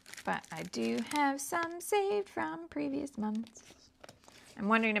 But I do have some saved from previous months. I'm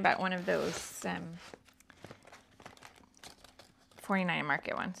wondering about one of those $1.49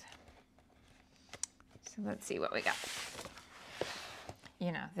 market ones. So let's see what we got.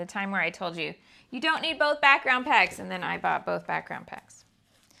 You know, the time where I told you, you don't need both background packs, and then I bought both background packs.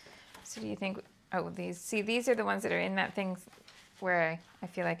 So do you think, oh, these are the ones that are in that thing where I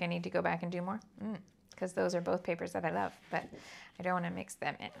feel like I need to go back and do more? Because those are both papers that I love, but I don't want to mix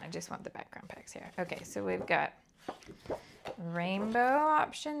them in. I just want the background packs here. Okay, so we've got rainbow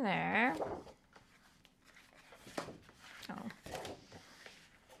option there.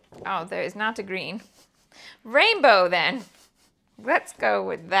 Oh, there's not a green. Rainbow then. Let's go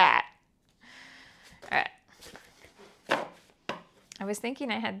with that. All right. I was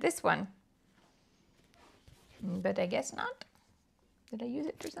thinking I had this one, but I guess not. Did I use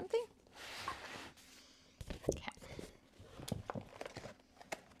it for something? Okay.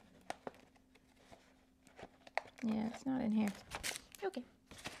 Yeah, it's not in here. Okay.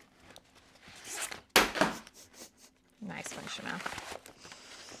 Nice one, Shimelle.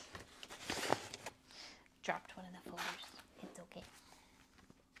 Dropped one of the folders. It's okay.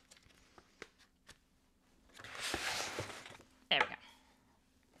 There we go.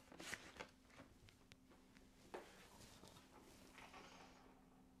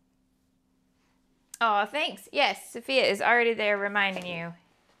 Oh, thanks. Yes, Sophia is already there reminding you.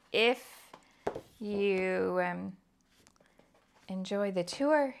 If you enjoy the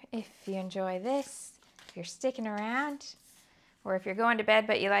tour, if you enjoy this, if you're sticking around, or if you're going to bed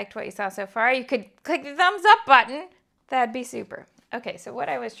but you liked what you saw so far, you could click the thumbs up button. That'd be super. Okay, so what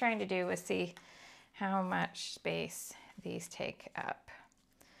I was trying to do was see how much space these take up.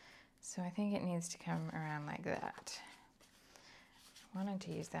 So I think it needs to come around like that. I wanted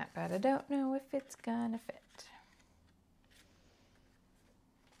to use that, but I don't know if it's gonna fit.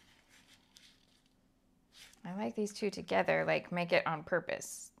 I like these two together, like make it on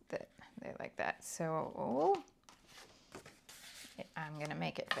purpose that they're like that. So I'm gonna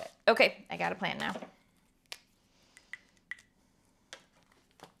make it fit. Okay, I got a plan now.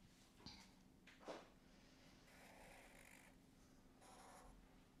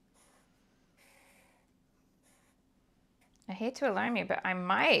 I hate to alarm you, but I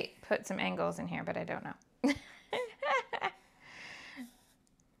might put some angles in here, but I don't know.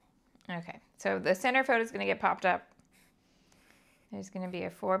 Okay, so the center photo is going to get popped up. There's going to be a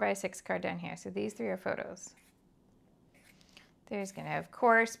 4x6 card down here. So these three are photos. There's going to, of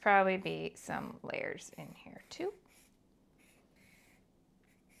course, probably be some layers in here too.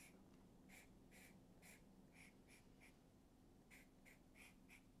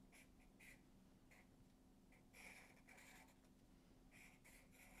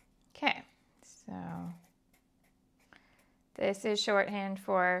 Okay, so this is shorthand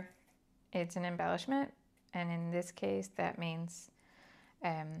for it's an embellishment, and in this case that means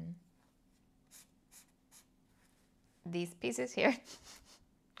these pieces here.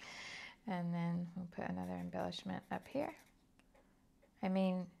 And then we'll put another embellishment up here. I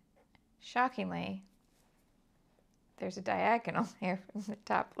mean, shockingly, there's a diagonal here from the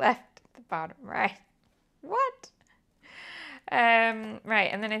top left to the bottom right. What? Right,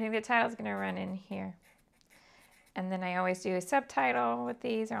 and then I think the title's gonna run in here. And then I always do a subtitle with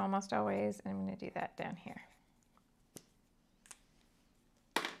these, or almost always, and I'm gonna do that down here.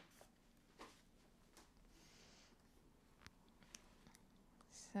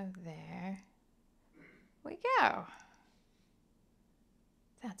 So there we go.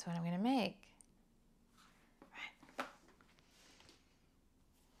 That's what I'm gonna make. Right.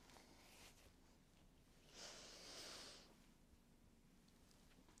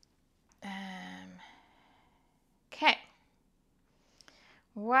 Okay.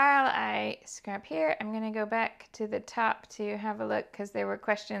 While I scrap here, I'm gonna go back to the top to have a look, because there were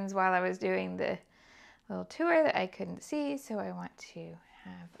questions while I was doing the little tour that I couldn't see, so I want to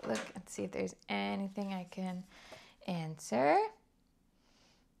have a look and see if there's anything I can answer.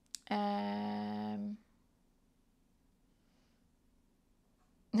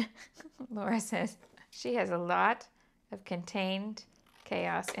 Laura says she has a lot of contained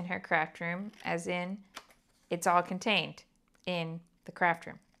chaos in her craft room, as in it's all contained in the craft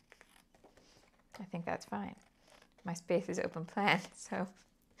room. I think that's fine. My space is open plan, so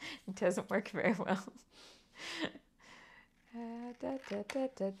it doesn't work very well. Right,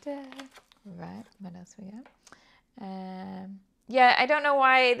 what else we got? Yeah, I don't know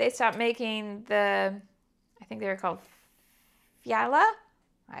why they stopped making the, I think they were called Fiala?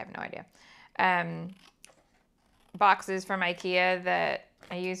 I have no idea. Boxes from IKEA that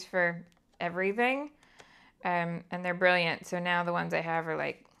I use for everything. And they're brilliant. So now the ones I have are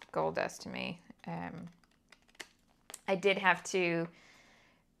like gold dust to me. I did have to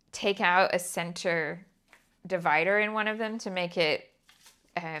take out a center divider in one of them to make it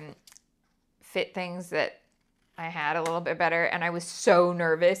fit things that I had a little bit better. And I was so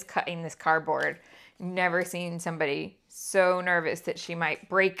nervous cutting this cardboard. Never seen somebody so nervous that she might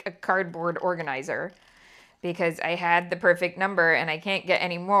break a cardboard organizer, because I had the perfect number and I can't get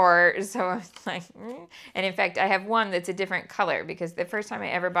any more. So I was like, And in fact, I have one that's a different color, because the first time I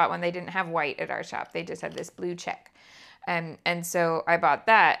ever bought one, they didn't have white at our shop. They just had this blue check. And so I bought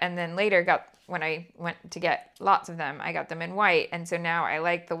that, and then later when I went to get lots of them, I got them in white. And so now I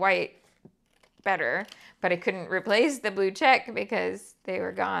like the white better, but I couldn't replace the blue check because they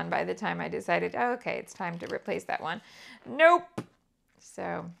were gone by the time I decided, oh, okay, it's time to replace that one. Nope.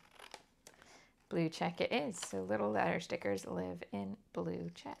 So blue check it is. So little letter stickers live in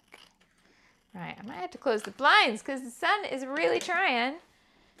blue check. Right, I might have to close the blinds because the sun is really trying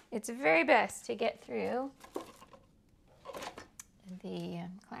its very best to get through the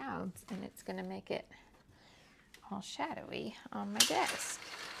clouds, and it's going to make it all shadowy on my desk.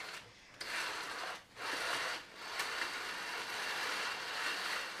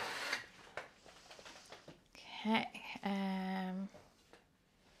 Okay.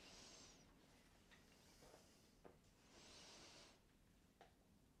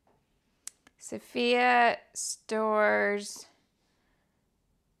 Sophia stores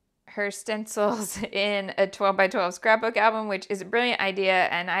her stencils in a 12 by 12 scrapbook album, which is a brilliant idea,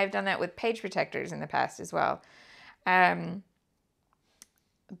 and I've done that with page protectors in the past as well. But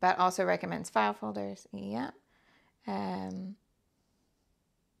also recommends file folders. Yeah.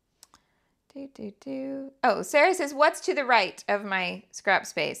 Oh, Sarah says, what's to the right of my scrap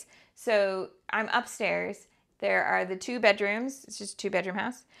space? So I'm upstairs. There are the 2 bedrooms. It's just a 2-bedroom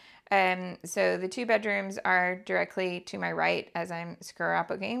house. So the 2 bedrooms are directly to my right as I'm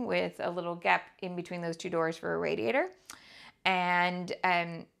scrapbooking, with a little gap in between those 2 doors for a radiator. And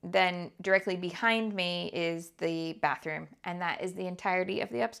then directly behind me is the bathroom, and that is the entirety of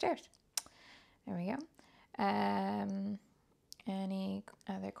the upstairs. There we go. Any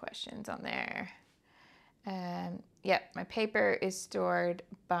other questions on there? Yep, my paper is stored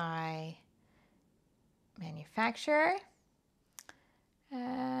by manufacturer.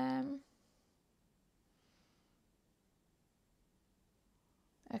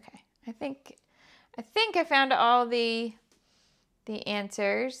 Okay, I think I found all the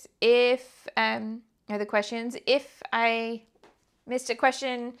answers. If or the questions. If I missed a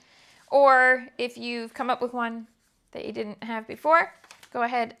question, or if you've come up with one that you didn't have before, go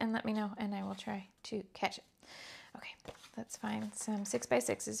ahead and let me know, and I will try to catch it. Okay, let's find some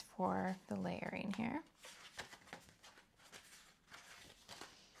 6x6s for the layering here.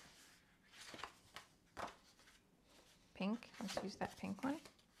 Pink, let's use that pink one.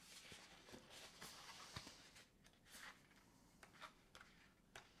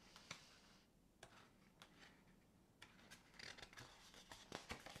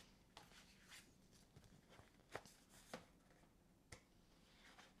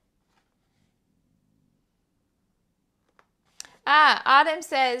 Autumn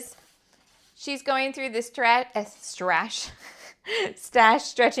says she's going through the stash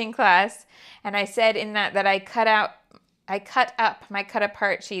stretching class, and I said in that I cut up my cut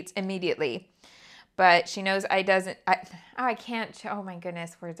apart sheets immediately, but she knows I can't. Oh my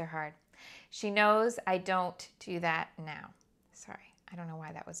goodness, words are hard. She knows I don't do that now. Sorry, I don't know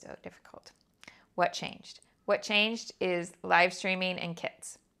why that was so difficult. What changed? What changed is live streaming and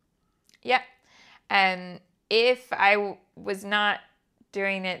kits. Yep. And if I was not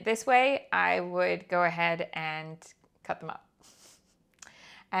doing it this way, I would go ahead and cut them up.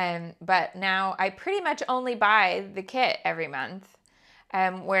 But now I pretty much only buy the kit every month.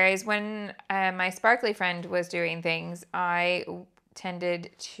 Whereas when my sparkly friend was doing things, I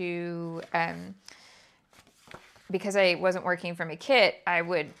tended to, because I wasn't working from a kit, I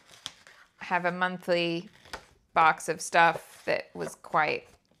would have a monthly box of stuff that was quite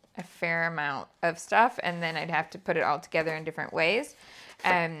a fair amount of stuff, and then I'd have to put it all together in different ways.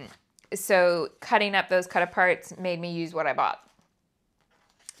 So cutting up those cut aparts made me use what I bought.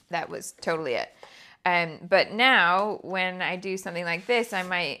 That was totally it. But now when I do something like this, I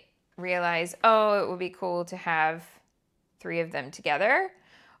might realize, oh, it would be cool to have 3 of them together.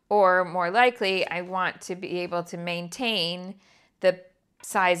 Or more likely, I want to be able to maintain the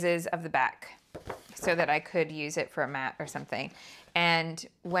sizes of the back so that I could use it for a mat or something. And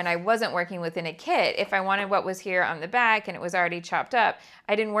when I wasn't working within a kit, if I wanted what was here on the back and it was already chopped up,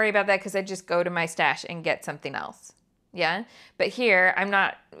 I didn't worry about that because I'd just go to my stash and get something else. Yeah. But here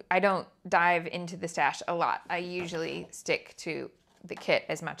I don't dive into the stash a lot. I usually stick to the kit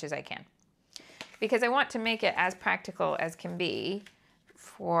as much as I can because I want to make it as practical as can be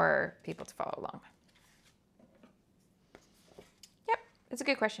for people to follow along. That's a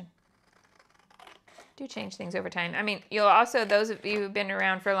good question. Do change things over time. I mean, you'll also, those of you who've been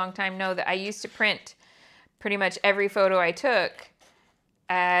around for a long time know that I used to print pretty much every photo I took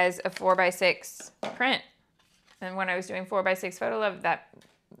as a 4x6 print. And when I was doing 4x6 Photo Love, that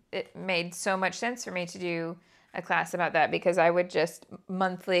it made so much sense for me to do a class about that, because I would just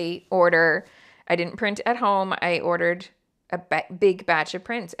monthly order. I didn't print at home. I ordered a big batch of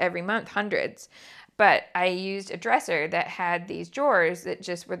prints every month, hundreds. But I used a dresser that had these drawers that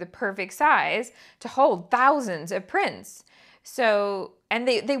just were the perfect size to hold thousands of prints. So, and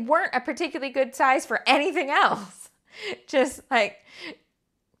they weren't a particularly good size for anything else. Just like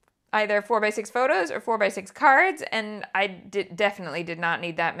either 4x6 photos or 4x6 cards. And I definitely did not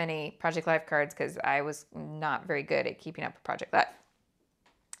need that many Project Life cards, because I was not very good at keeping up with Project Life.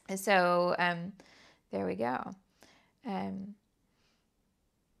 So there we go.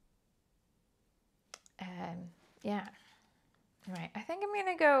 Yeah. All right. I think I'm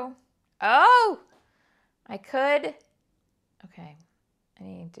going to go. Oh, I could. Okay. I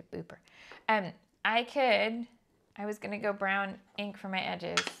need to booper. I was going to go brown ink for my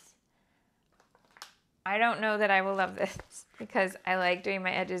edges. I don't know that I will love this, because I like doing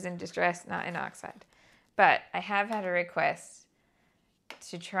my edges in Distress, not in Oxide. But I have had a request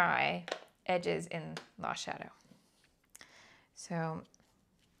to try edges in Lost Shadow. So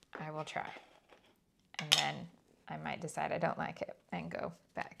I will try. And then I might decide I don't like it and go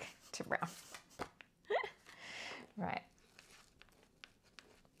back to brown. Right.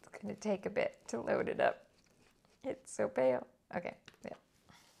 It's going to take a bit to load it up. It's so pale. Okay. Yeah.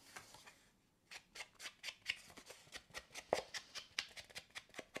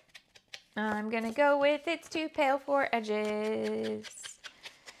 I'm going to go with it's too pale for edges.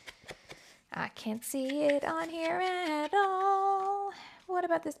 I can't see it on here at all. What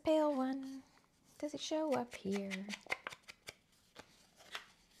about this pale one? Does it show up here?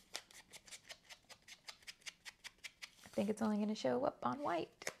 I think it's only going to show up on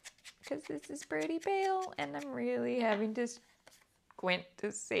white, because this is pretty pale and I'm really having to squint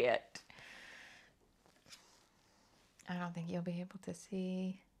to see it. I don't think you'll be able to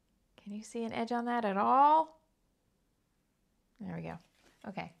see. Can you see an edge on that at all? There we go.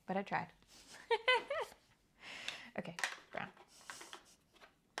 Okay, but I tried. Okay, brown.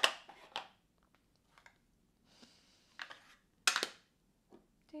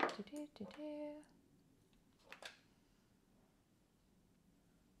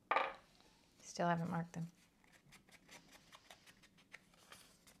 Still haven't marked them.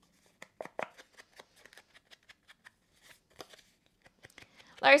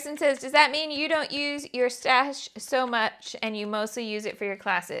 Larson says, does that mean you don't use your stash so much and you mostly use it for your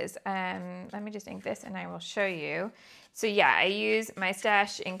classes? Let me just ink this and I will show you. So yeah, I use my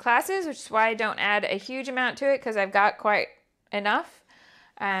stash in classes, which is why I don't add a huge amount to it, because I've got quite enough.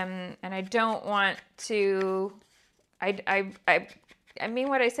 And I don't want to, I mean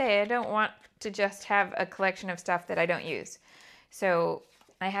what I say, I don't want to just have a collection of stuff that I don't use. So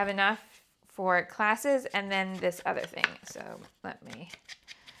I have enough for classes and then this other thing. So let me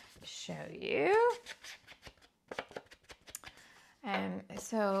show you.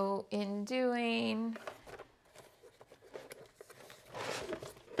 So in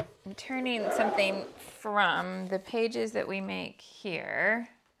turning something from the pages that we make here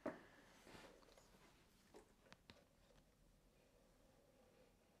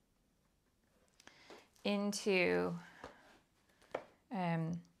into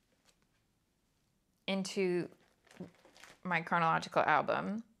my chronological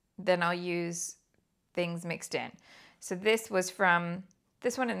album, then I'll use things mixed in. So this was from,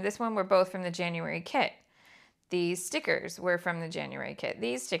 this one and this one were both from the January kit. These stickers were from the January kit.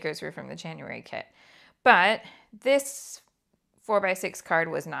 These stickers were from the January kit. But this 4x6 card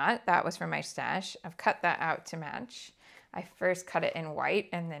was not. That was from my stash. I've cut that out to match. I first cut it in white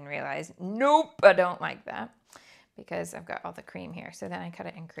and then realized, nope, I don't like that, because I've got all the cream here. So then I cut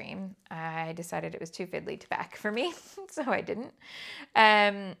it in cream. I decided it was too fiddly to back for me, so I didn't.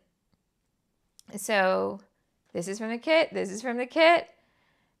 So this is from the kit. This is from the kit.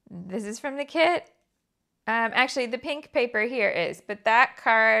 This is from the kit. Actually, the pink paper here is, but that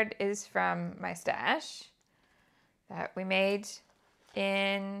card is from my stash that we made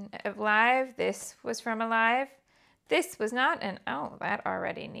in Live. This was from Alive. This was not, and oh, that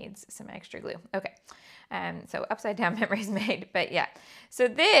already needs some extra glue. Okay, so upside down memories made, but yeah. So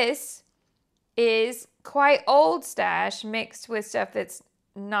this is quite old stash mixed with stuff that's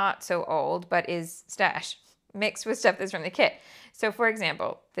not so old, but is stash mixed with stuff that's from the kit. So for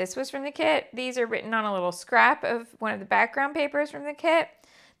example, this was from the kit. These are written on a little scrap of one of the background papers from the kit.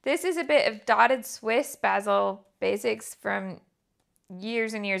 This is a bit of dotted Swiss Basil Basics from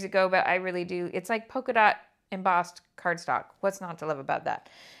years and years ago, but I really do. It's like polka dot embossed cardstock. What's not to love about that?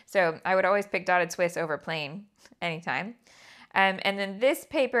 So I would always pick dotted Swiss over plain anytime. And then this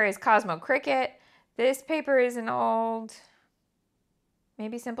paper is Cosmo Cricket. This paper is an old,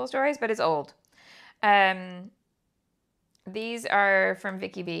 maybe Simple Stories, but it's old. These are from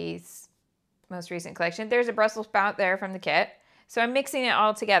Vicky B's most recent collection. There's a Brussels sprout there from the kit. So I'm mixing it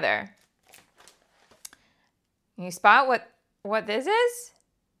all together. Can you spot what this is?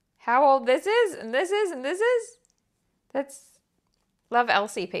 How old this is, and this is, and this is? That's Love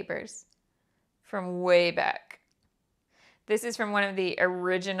Elsie papers from way back. This is from one of the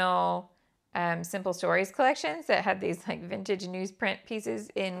original Simple Stories collections that had these like vintage newsprint pieces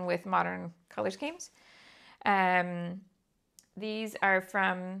in with modern color schemes. These are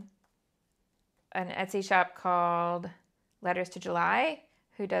from an Etsy shop called Letters to July,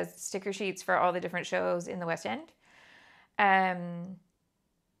 who does sticker sheets for all the different shows in the West End.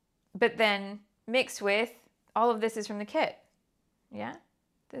 But then mixed with, all of this is from the kit. Yeah,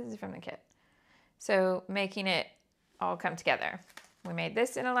 this is from the kit. So making it all come together. We made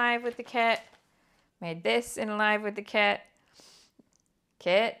this in Alive with the kit, made this in Alive with the kit,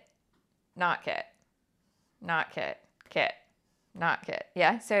 kit, not kit, not kit, kit, not kit.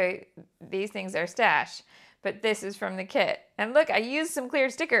 Yeah, so these things are stash, but this is from the kit. And look, I used some clear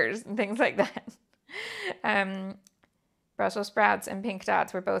stickers and things like that. Brussels sprouts and pink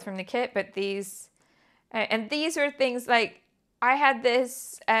dots were both from the kit, but these, and these are things like, I had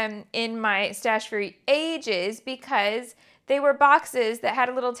this in my stash for ages because they were boxes that had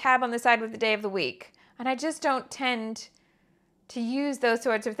a little tab on the side with the day of the week. And I just don't tend to use those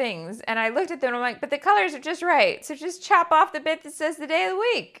sorts of things. And I looked at them and I'm like, but the colors are just right. So just chop off the bit that says the day of the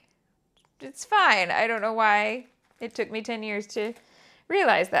week. It's fine. I don't know why it took me 10 years to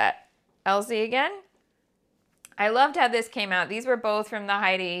realize that. Elsie again. I loved how this came out. These were both from the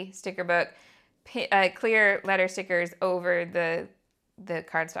Heidi sticker book. Clear letter stickers over the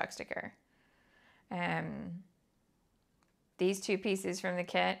cardstock sticker. These two pieces from the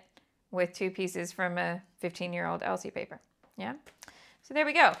kit with two pieces from a 15-year-old Elsie paper. Yeah. So there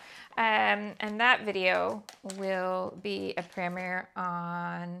we go. And that video will be a premiere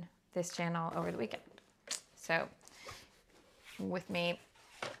on this channel over the weekend. So with me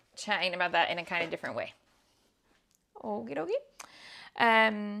chatting about that in a kind of different way. Okie dokie.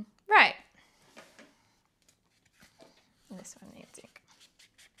 Right. This one needs ink.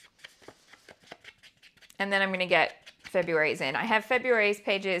 And then I'm going to get February's in. I have February's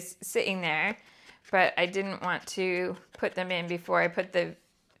pages sitting there, but I didn't want to put them in before I put the,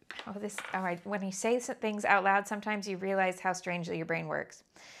 when you say things out loud, sometimes you realize how strangely your brain works.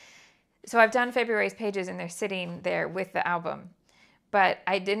 So I've done February's pages and they're sitting there with the album. But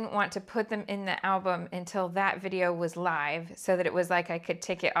I didn't want to put them in the album until that video was live so that it was like I could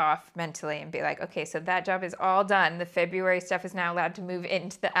tick it off mentally and be like, okay, so that job is all done. The February stuff is now allowed to move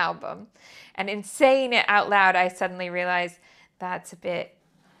into the album. And in saying it out loud, I suddenly realized that's a bit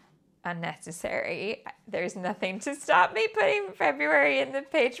unnecessary. There's nothing to stop me putting February in the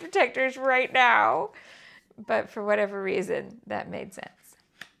page protectors right now. But for whatever reason, that made sense.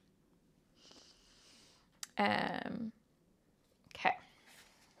 Okay.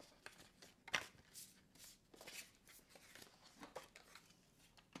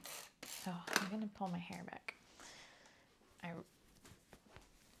 So I'm going to pull my hair back. I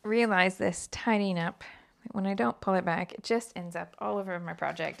realize this tidying up, when I don't pull it back, it just ends up all over my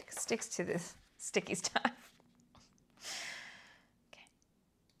project. It sticks to this sticky stuff. Okay.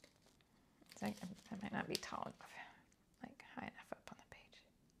 So that might not be tall enough, like high enough up on the page.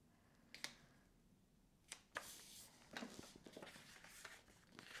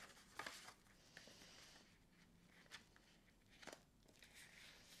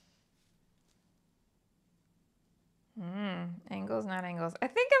 Angles, not angles. I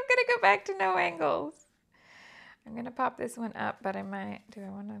think I'm going to go back to no angles. I'm going to pop this one up, but I might, do I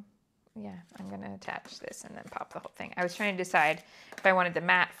want to, yeah, I'm going to attach this and then pop the whole thing. I was trying to decide if I wanted the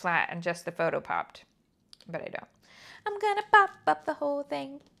matte flat and just the photo popped, but I don't. I'm going to pop up the whole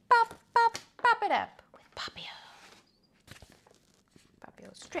thing. Pop, pop, pop it up with Papio.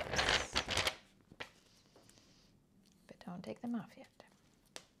 Papio strips. But don't take them off yet.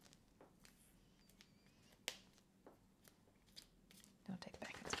 Don't take the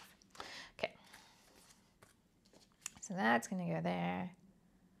backends off. Okay. So that's going to go there.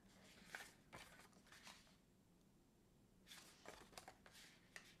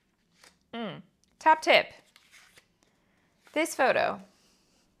 Top tip. This photo.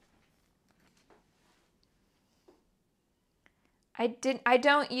 I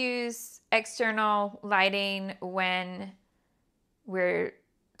don't use external lighting when we're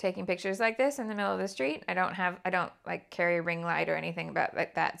taking pictures like this in the middle of the street. I don't like carry a ring light or anything about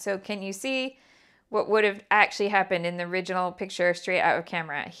like that. So can you see what would have actually happened in the original picture straight out of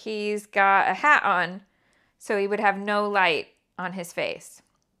camera? He's got a hat on, so he would have no light on his face.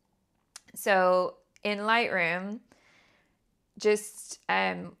 So in Lightroom, just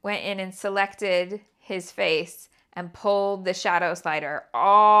went in and selected his face and pulled the shadow slider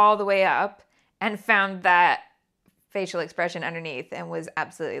all the way up and found that facial expression underneath and was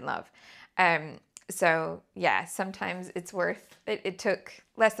absolutely in love. So yeah, sometimes it's worth it. It took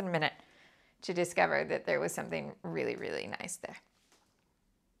less than a minute to discover that there was something really, really nice there.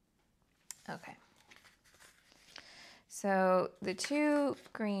 Okay. So the two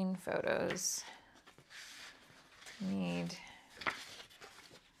green photos need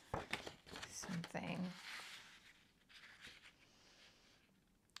something,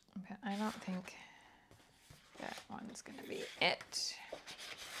 but I don't think that one's going to be it.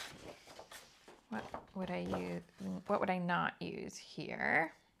 What would I use? What would I not use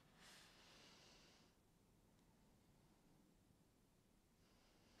here?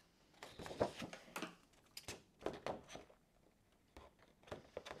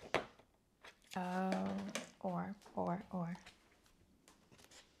 Or.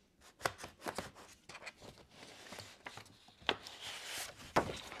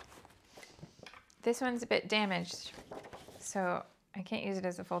 This one's a bit damaged, so I can't use it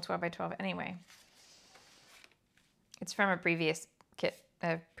as a full 12 by 12 anyway. It's from a previous kit,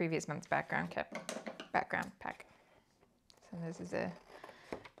 a previous month's background pack. So this is a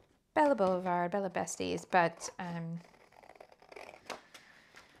Bella Boulevard, Bella Besties, but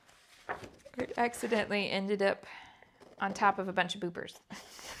it accidentally ended up on top of a bunch of boopers.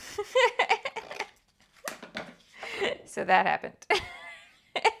 So that happened.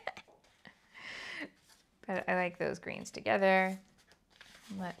 But I like those greens together.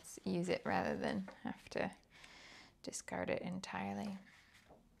 Let's use it rather than have to discard it entirely.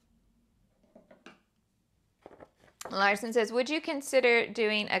 Larson says, would you consider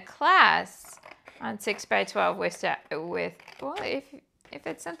doing a class on 6 by 12 with well, if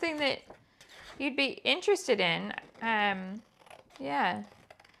it's something that you'd be interested in, yeah.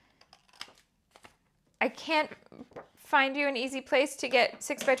 I can't find you an easy place to get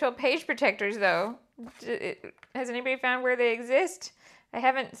 6 by 12 page protectors though. Has anybody found where they exist? I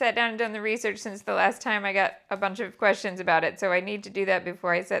haven't sat down and done the research since the last time I got a bunch of questions about it, so I need to do that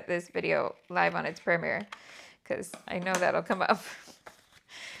before I set this video live on its premiere, because I know that'll come up.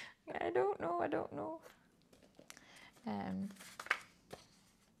 I don't know.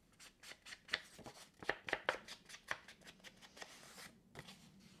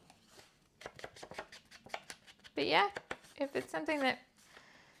 But yeah, if it's something that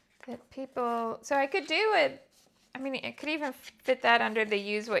people, so I could do it. I mean, it could even fit that under the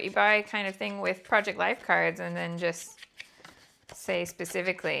use what you buy kind of thing with Project Life cards, and then just say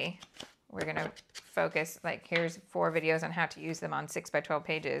specifically, we're going to focus, like, here's 4 videos on how to use them on 6 by 12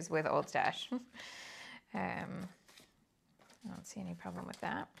 pages with Old Stash. I don't see any problem with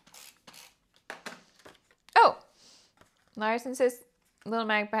that. Oh, Larson says, Little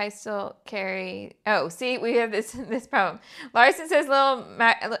Magpie still carry. Oh, see, we have this problem. Larson says,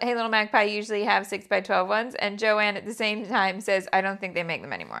 hey, Little Magpie usually have 6 by 12 ones, and Joanne at the same time says, I don't think they make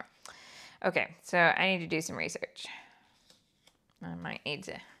them anymore. Okay, so I need to do some research. I might need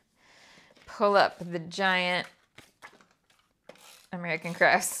to pull up the giant American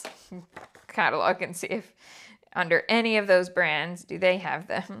Crafts catalog and see if under any of those brands do they have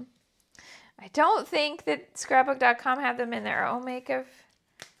them. I don't think that scrapbook.com have them in their own make of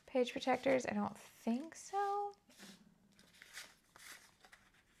page protectors. I don't think so.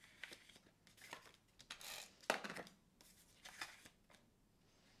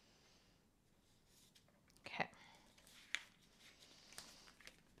 Okay.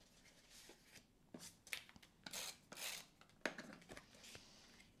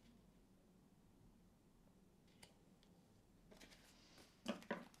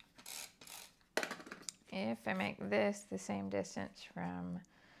 If I make this the same distance from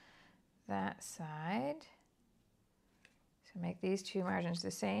that side, so make these two margins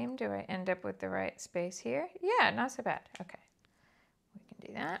the same, do I end up with the right space here? Yeah, not so bad. Okay, we can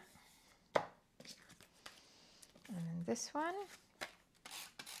do that. And then this one.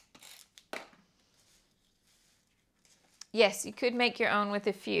 Yes, you could make your own with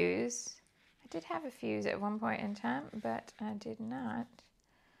a fuse. I did have a fuse at one point in time, but I did not.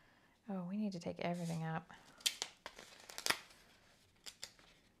 Oh, we need to take everything out.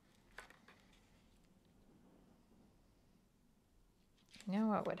 You know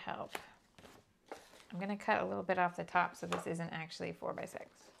what would help? I'm going to cut a little bit off the top so this isn't actually 4x6.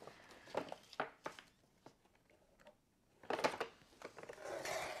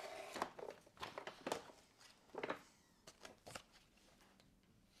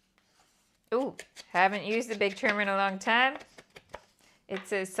 Ooh, haven't used the big trimmer in a long time. It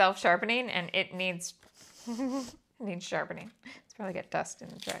says self-sharpening and it needs, needs sharpening. It's probably got dust in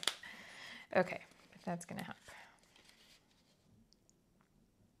the track. Okay, but that's gonna help.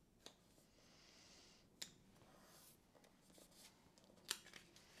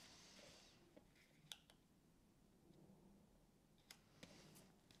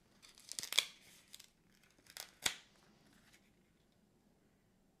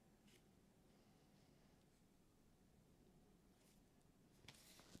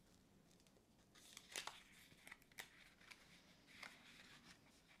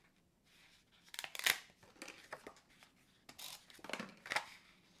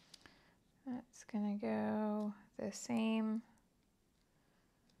 That's gonna go the same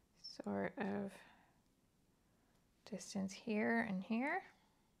sort of distance here and here.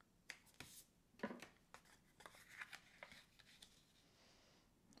 And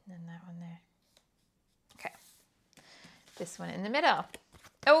then that one there. Okay. This one in the middle.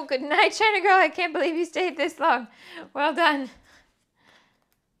 Oh, good night, China Girl. I can't believe you stayed this long. Well done.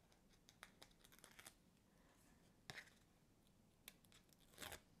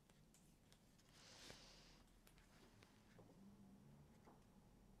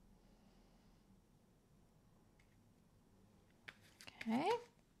 Okay.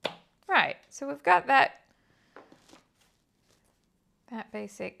 Right. So we've got that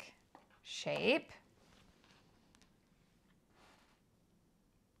basic shape.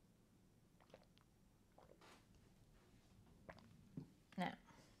 Now,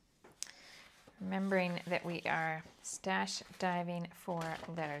 remembering that we are stash diving for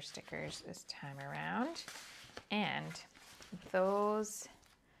letter stickers this time around, and those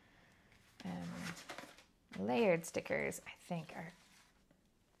layered stickers, I think, are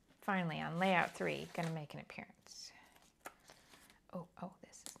finally on layout 3 going to make an appearance. Oh,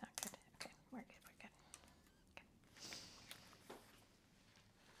 this is not good. Okay, we're good, we're good.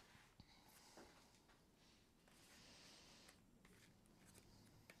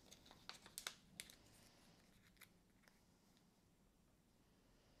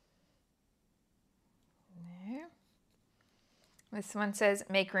 There. This one says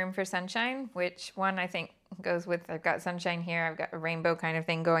make room for sunshine, which one I think goes with, I've got sunshine here, I've got a rainbow kind of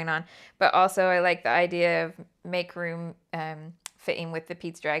thing going on, but also I like the idea of make room fitting with the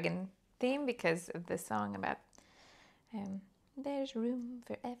Pete's Dragon theme because of the song about there's room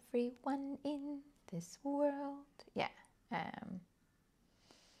for everyone in this world. Yeah, like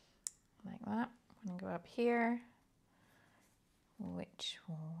that. I'm gonna go up here. Which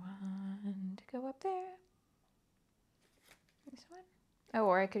one to go up there? This one? Oh,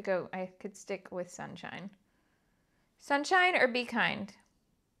 or I could stick with sunshine. Sunshine or be kind.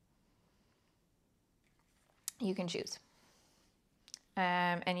 You can choose.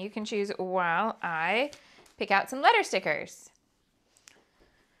 And you can choose while I pick out some letter stickers.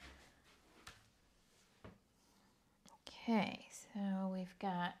 Okay, so we've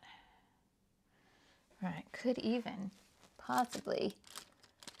got, right, could even possibly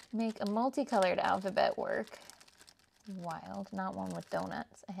make a multicolored alphabet work. Wild, not one with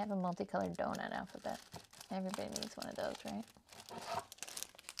donuts. I have a multicolored donut alphabet. Everybody needs one of those, right?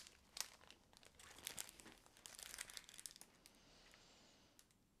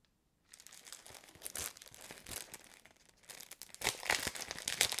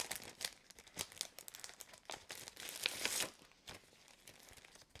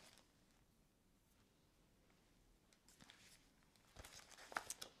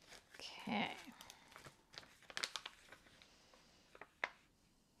 Okay.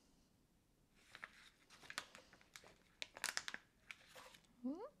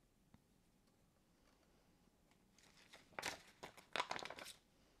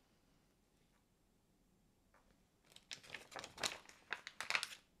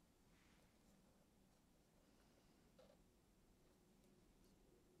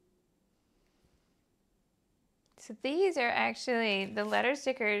 So these are actually the letter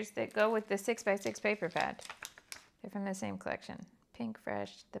stickers that go with the 6x6 paper pad. They're from the same collection. Pink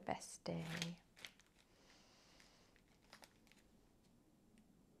Fresh, the best day.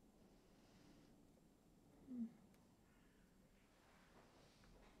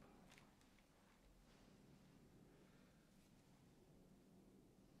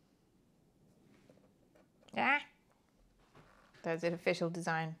 Ah! That's an official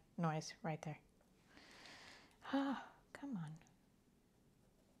design noise right there. Oh, come on.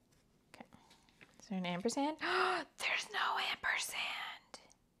 Okay, so there an ampersand? There's no ampersand.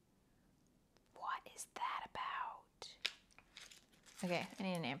 What is that about? Okay, I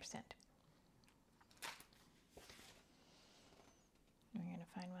need an ampersand. We're going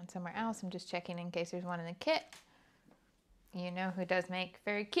to find one somewhere else. I'm just checking in case there's one in the kit. You know who does make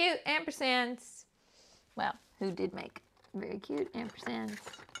very cute ampersands. Well, who did make very cute ampersands.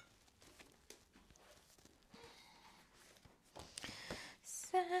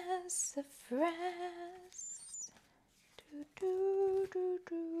 Sassafras. Do, do, do,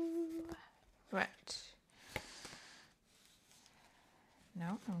 do. Right.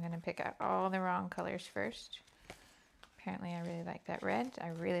 No, I'm going to pick out all the wrong colors first. Apparently I really like that red. I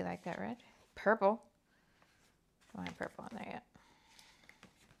really like that red. Purple. Don't have purple in there yet.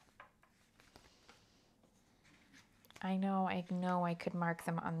 I know I could mark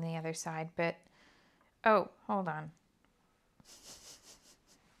them on the other side, but oh, hold on.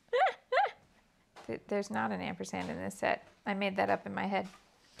 There's not an ampersand in this set. I made that up in my head.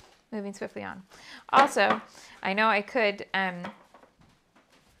 Moving swiftly on. Also, I know I could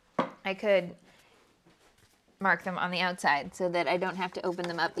mark them on the outside so that I don't have to open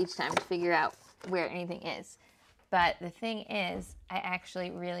them up each time to figure out where anything is. But the thing is, I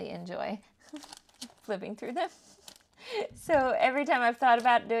actually really enjoy flipping through them. So every time I've thought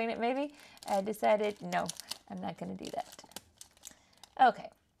about doing it, maybe, I decided, no, I'm not going to do that. Okay,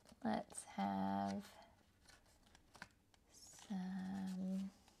 let's have some,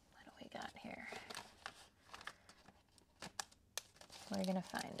 what do we got here? We're going to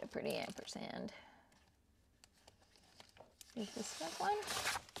find a pretty ampersand. Is this one?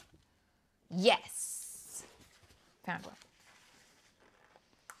 Yes! Found one.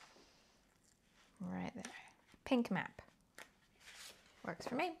 Right there. Pink map. Works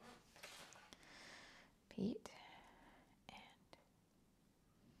for me. Pete and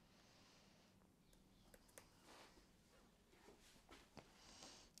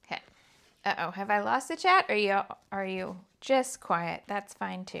okay. Uh-oh, have I lost the chat? Are you just quiet? That's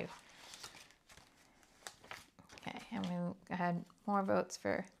fine too. Okay, and we had more votes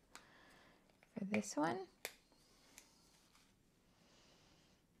for this one.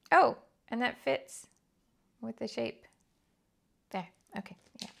 Oh, and that fits with the shape. There, okay,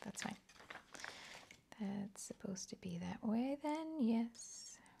 yeah, that's fine. That's supposed to be that way then,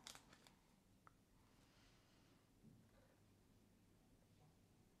 yes.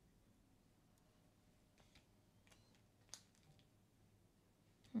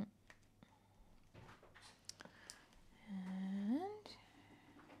 And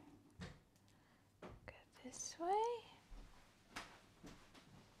go this way.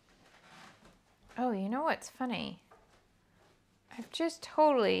 Oh, you know what's funny? I've just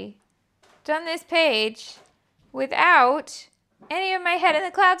totally done this page without any of my Head in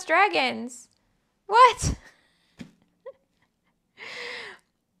the Clouds dragons. What?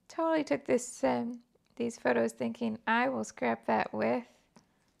 Totally took this these photos thinking I will scrap that with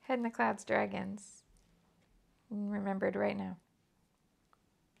Head in the Clouds dragons. Remembered right now.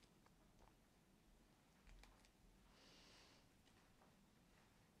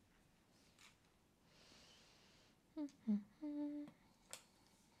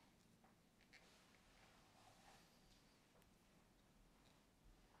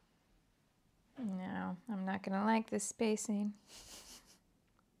 No, I'm not going to like this spacing.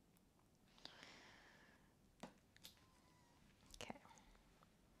 Okay.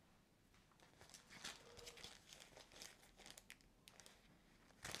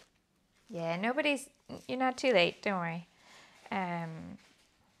 Yeah, you're not too late, don't worry.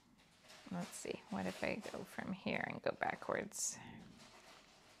 Let's see, what if I go from here and go backwards?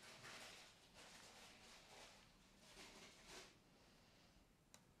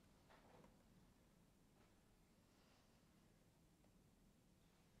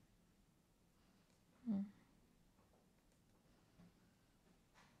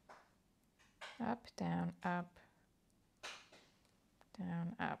 Up, down, up,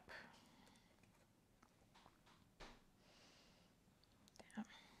 down, up. Down.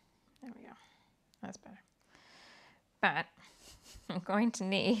 There we go. That's better. But I'm going to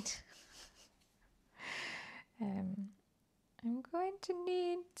need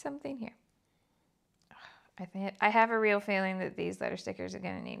something here. I have a real feeling that these letter stickers are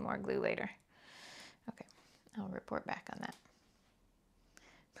going to need more glue later. Okay, I'll report back on that.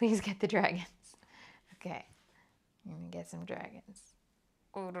 Please get the dragons. Okay, I'm going to get some dragons.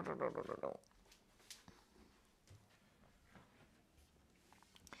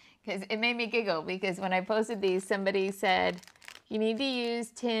 Because it made me giggle because when I posted these, somebody said, you need to use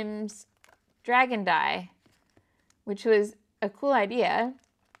Tim's dragon die, which was a cool idea.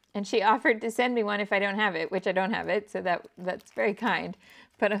 And she offered to send me one if I don't have it, which I don't have it, so that's very kind.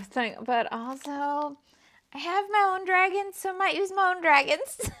 But I was thinking, but also, I have my own dragons, so I might use my own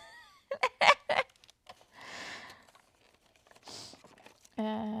dragons.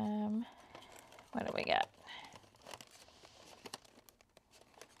 What do we got?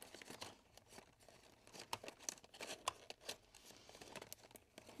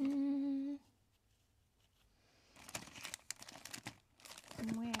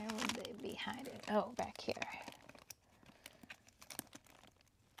 Where would they be hiding? Oh, back here.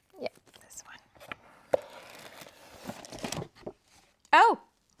 Yep, this one. Oh!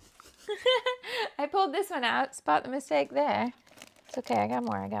 I pulled this one out. Spot the mistake there. It's okay, I got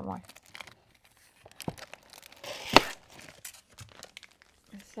more.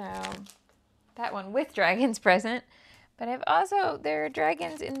 So, that one with dragons present. But I've also, there are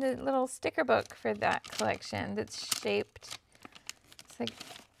dragons in the little sticker book for that collection that's shaped, it's like,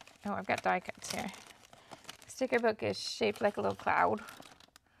 oh, I've got die cuts here. The sticker book is shaped like a little cloud.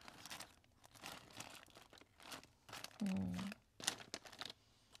 I'm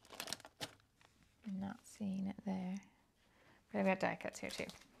not seeing it there. But I've got die cuts here too.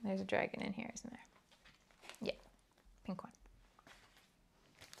 There's a dragon in here, isn't there? Yeah, pink one.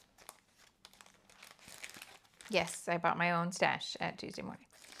 Yes, I bought my own stash at Tuesday morning.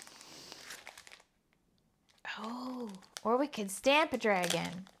 Oh, or we could stamp a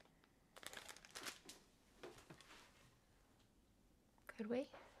dragon. Could we?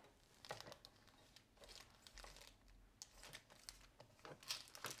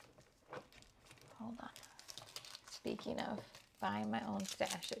 Hold on. Speaking of buying my own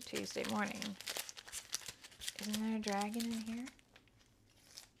stash at Tuesday morning, isn't there a dragon in here?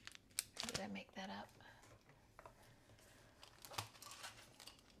 Or did I make that up?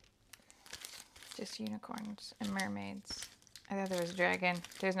 Just unicorns and mermaids. I thought there was a dragon.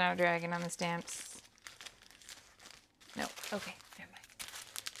 There's no dragon on the stamps. No, okay, never mind.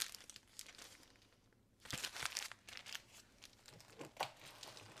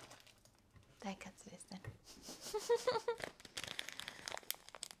 Die cuts it is then.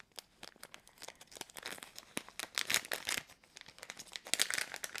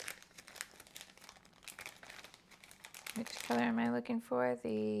 Which color am I looking for?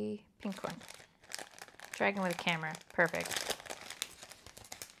 The pink one. Dragon with a camera. Perfect.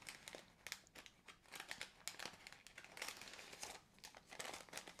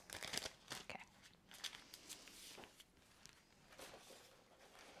 Okay.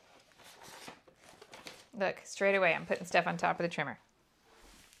 Look, straight away I'm putting stuff on top of the trimmer.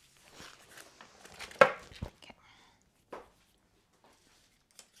 Okay.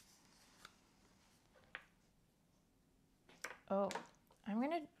 Oh, I'm going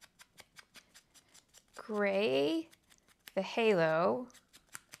to gray the halo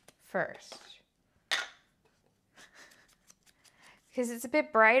first because it's a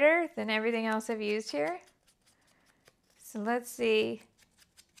bit brighter than everything else I've used here. So let's see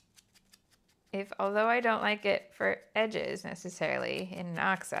if, although I don't like it for edges necessarily in an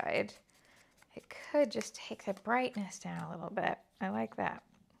oxide, it could just take the brightness down a little bit. I like that.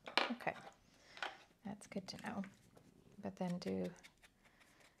 Okay, that's good to know. But then do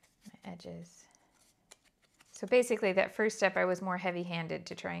my edges. So basically that first step I was more heavy-handed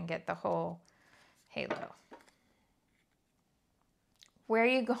to try and get the whole halo. Where are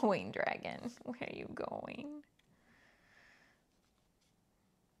you going, dragon? Where are you going?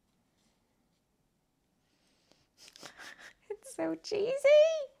 It's so cheesy.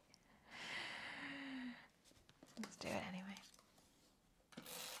 Let's do it anyway.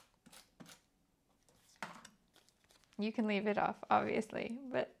 You can leave it off, obviously,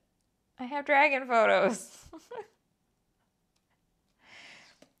 but I have dragon photos.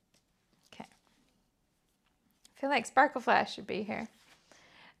 Okay. I feel like Sparkle Flash should be here.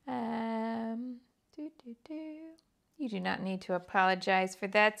 You do not need to apologize for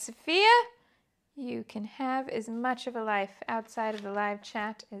that, Sophia. You can have as much of a life outside of the live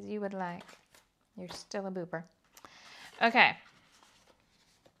chat as you would like. You're still a booper. Okay.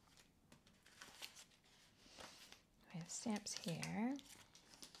 We have stamps here.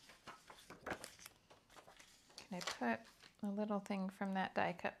 Can I put a little thing from that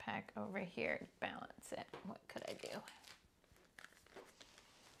die cut pack over here to balance it? What could I do?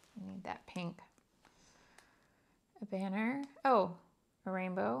 I need that pink. A banner. Oh, a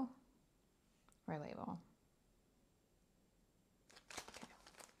rainbow or a label. Okay.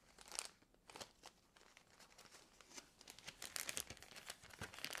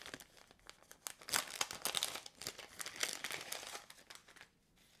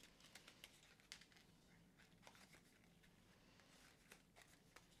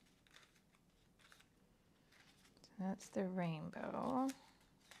 That's the rainbow.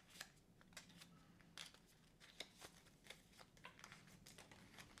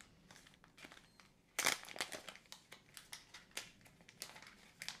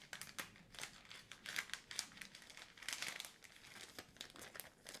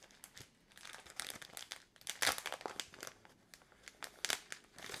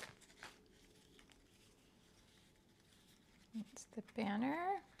 That's the banner.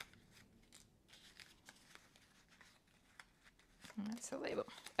 And that's the label.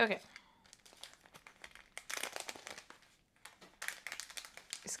 Okay.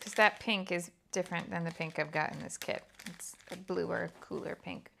 It's because that pink is different than the pink I've got in this kit. It's a bluer, cooler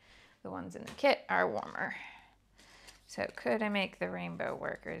pink. The ones in the kit are warmer. So could I make the rainbow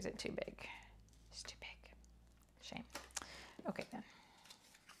work, or is it too big? It's too big. Shame. Okay then.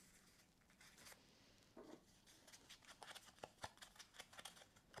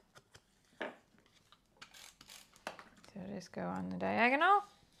 So just go on the diagonal.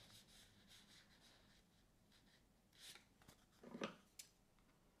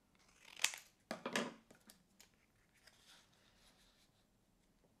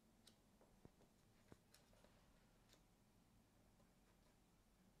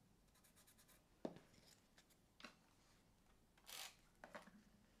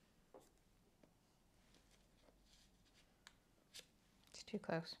 It's too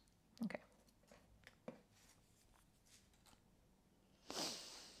close. Okay.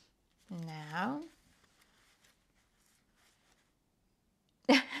 Now,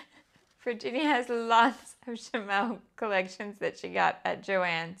 Virginia has lots of Shimelle collections that she got at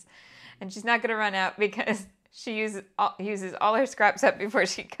Joann's, and she's not going to run out because she uses all her scraps up before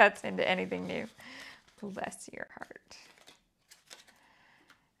she cuts into anything new. Bless your heart.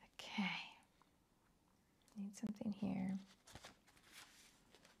 Okay. Need something here.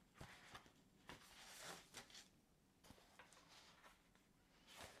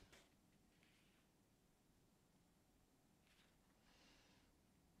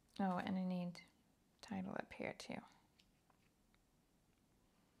 Oh, and I need title up here too.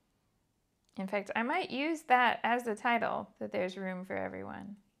 In fact, I might use that as the title, that there's room for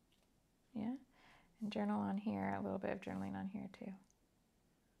everyone. Yeah? And journal on here, a little bit of journaling on here too.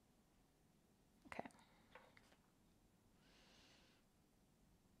 Okay.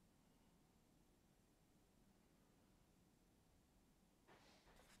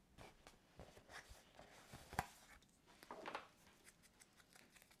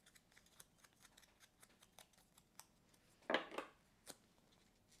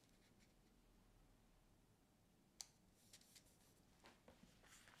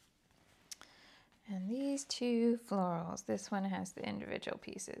 And these two florals, this one has the individual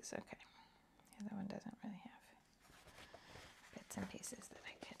pieces. Okay. The other one doesn't really have bits and pieces that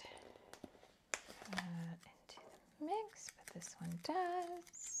I could put into the mix, but this one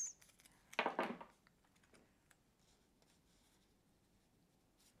does.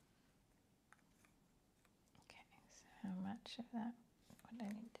 Okay, so how much of that would I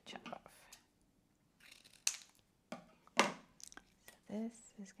need to chop off? So this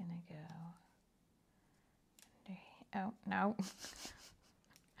is going to go under here. Oh, no. It's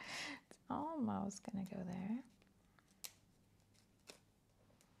almost going to go there.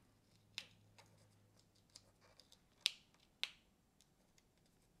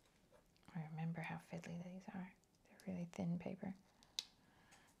 I remember how fiddly these are. They're really thin paper.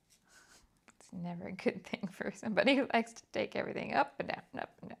 It's never a good thing for somebody who likes to take everything up and down and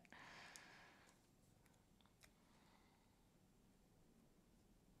up and down.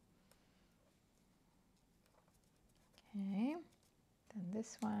 Okay, then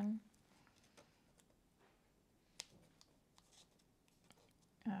this one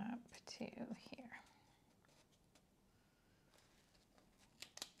up to here.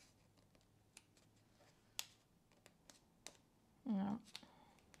 No,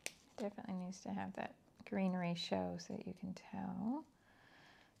 definitely needs to have that greenery show so that you can tell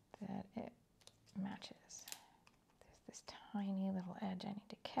that it matches. There's this tiny little edge I need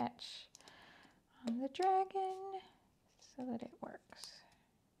to catch on the dragon so that it works.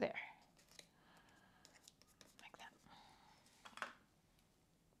 There. Like that.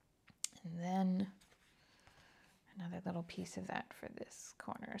 And then another little piece of that for this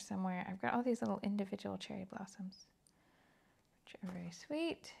corner somewhere. I've got all these little individual cherry blossoms, which are very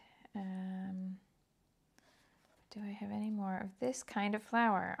sweet. Do I have any more of this kind of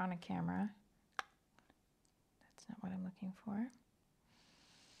flower on a camera? That's not what I'm looking for.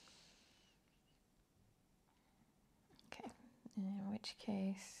 Okay, in which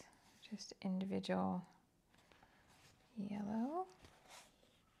case, just individual yellow,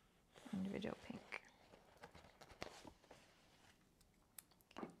 individual pink.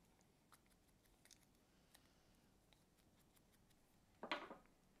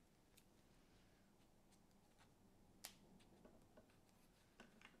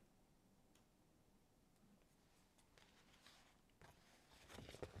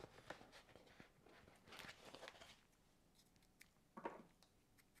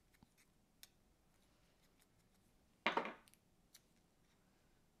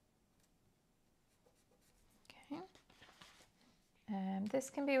 This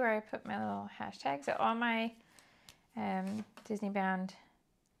can be where I put my little hashtags. So all my Disney Bound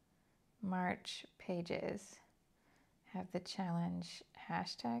March pages have the challenge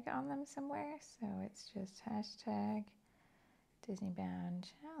hashtag on them somewhere. So it's just hashtag Disney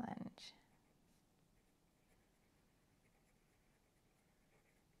Bound Challenge.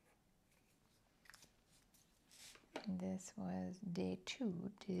 And this was day 2,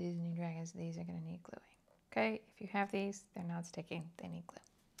 Disney Dragons. These are going to need gluing. Okay, if you have these, they're not sticking, they need glue.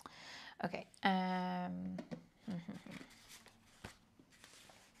 Okay,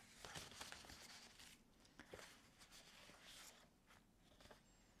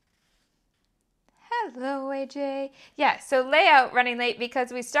 Hello, AJ. Yeah, so layout running late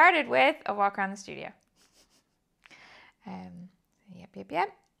because we started with a walk around the studio.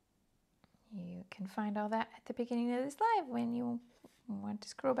 Yep. You can find all that at the beginning of this live when you want to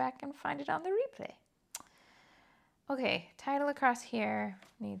scroll back and find it on the replay. Okay, title across here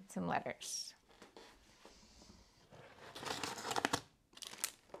needs some letters.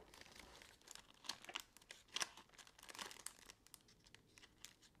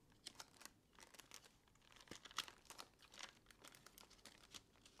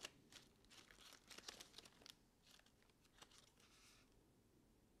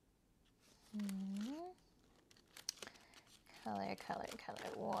 Color,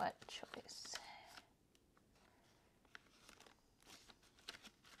 what choice?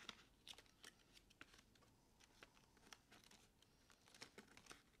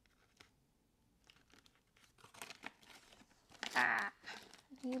 I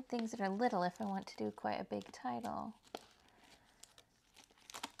need things that are little if I want to do quite a big title.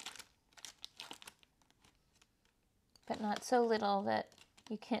 But not so little that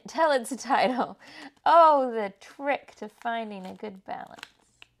you can't tell it's a title. Oh, the trick to finding a good balance.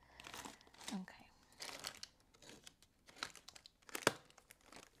 Okay.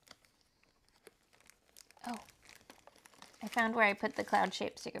 Oh, I found where I put the cloud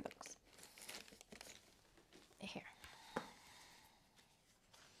shape sticker books. Here.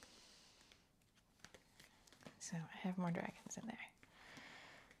 So I have more dragons in there.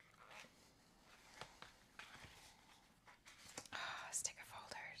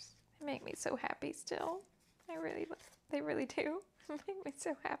 They make me so happy still. They really do. Make me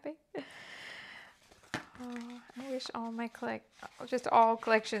so happy. Oh, I wish all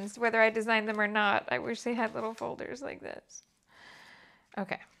collections, whether I designed them or not, I wish they had little folders like this.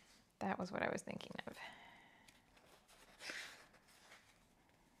 Okay, that was what I was thinking of.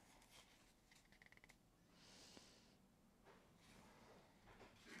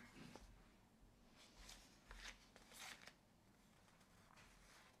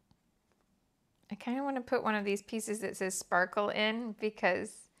 I kind of want to put one of these pieces that says sparkle in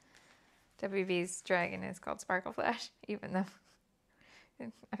because WB's dragon is called Sparkle Flash, even though,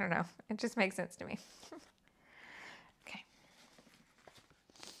 I don't know, it just makes sense to me. Okay.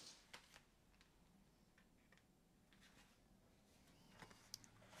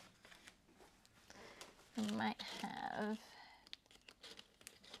 I might have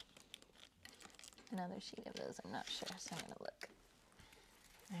another sheet of those, I'm not sure, so I'm going to look.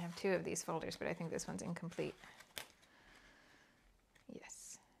 I have 2 of these folders, but I think this one's incomplete.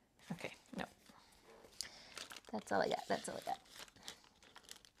 Yes. Okay, no. That's all I got, that's all I got.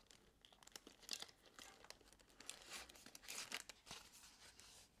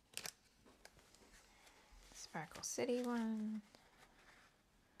 Sparkle City one.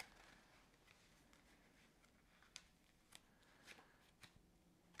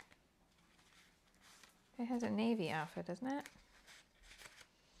 It has a navy outfit, doesn't it?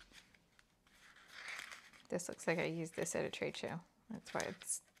 This looks like I used this at a trade show. That's why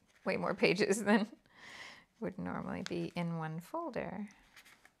it's way more pages than would normally be in one folder.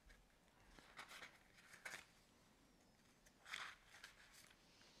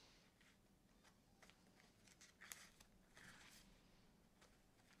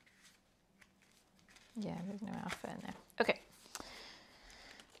 Yeah, there's no outfit in there. Okay.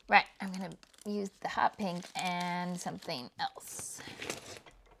 Right, I'm gonna use the hot pink and something else.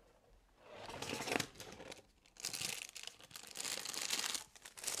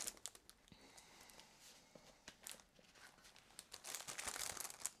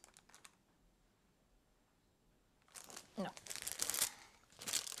 No.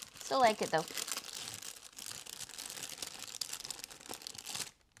 Still like it though.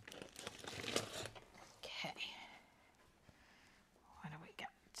 Okay. What do we got?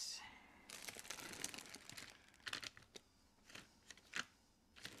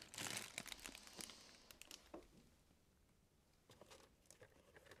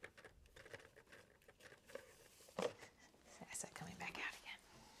 Is that coming back out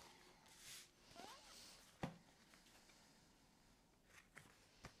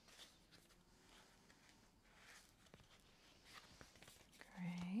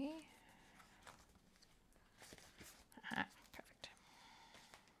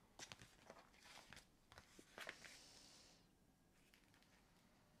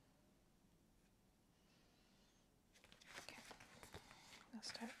I'll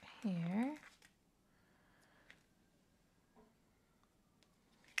start here.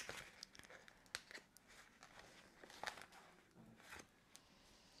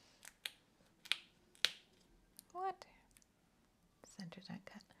 What? Center's not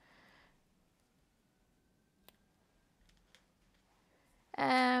cut.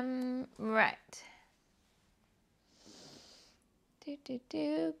 Right.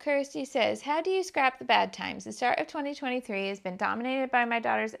 Kirsty says, how do you scrap the bad times? The start of 2023 has been dominated by my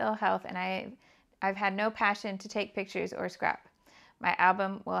daughter's ill health, and I've had no passion to take pictures or scrap. My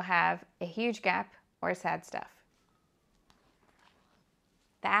album will have a huge gap or sad stuff.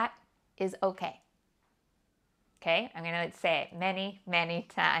 That is okay. Okay? I'm going to say it many, many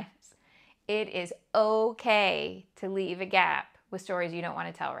times. It is okay to leave a gap with stories you don't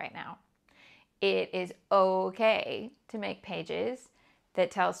want to tell right now. It is okay to make pages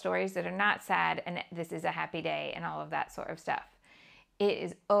that tell stories that are not sad and this is a happy day and all of that sort of stuff. It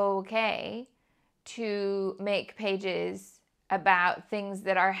is okay to make pages about things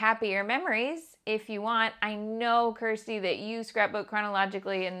that are happier memories if you want. I know, Kirsty, that you scrapbook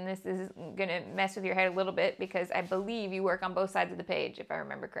chronologically, and this is going to mess with your head a little bit because I believe you work on both sides of the page, if I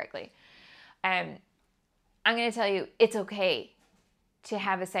remember correctly. I'm going to tell you, it's okay to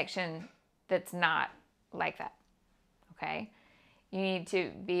have a section that's not like that, okay? You need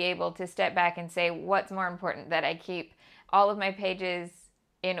to be able to step back and say, what's more important, that I keep all of my pages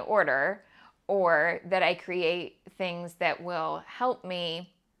in order, or that I create things that will help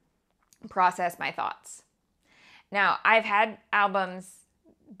me process my thoughts. Now, I've had albums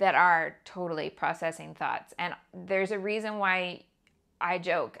that are totally processing thoughts, and there's a reason why I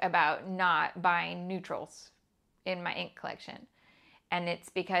joke about not buying neutrals in my ink collection. And it's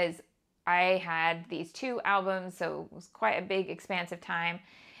because I had these 2 albums, so it was quite a big, expansive time,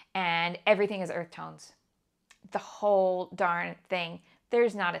 and everything is earth tones. The whole darn thing.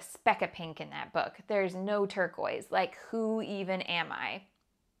 There's not a speck of pink in that book. There's no turquoise. Like, who even am I?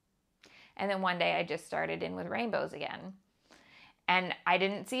 And then one day I just started in with rainbows again. And I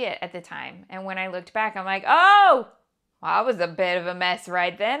didn't see it at the time. And when I looked back, I'm like, oh, well, I was a bit of a mess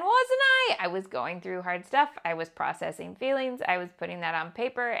right then, wasn't I? I was going through hard stuff. I was processing feelings. I was putting that on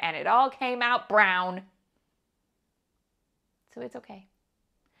paper, and it all came out brown. So it's okay.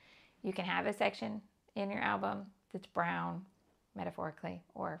 You can have a section in your album that's brown, metaphorically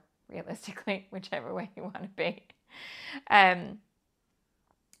or realistically, whichever way you want to be.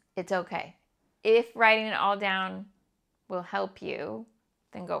 It's okay. If writing it all down will help you,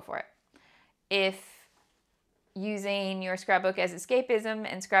 then go for it. If using your scrapbook as escapism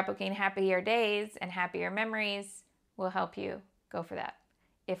and scrapbooking happier days and happier memories will help you, go for that.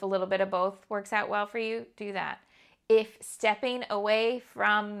 If a little bit of both works out well for you, do that. If stepping away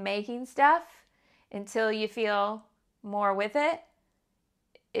from making stuff until you feel more with it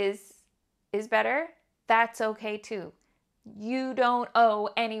is better, that's okay too. You don't owe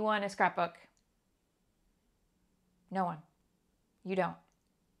anyone a scrapbook. No one. You don't.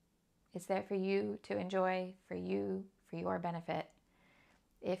 It's there for you to enjoy, for you, for your benefit.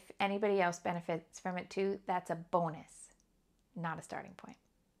 If anybody else benefits from it too, that's a bonus, not a starting point,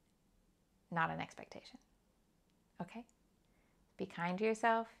 not an expectation. Okay? Be kind to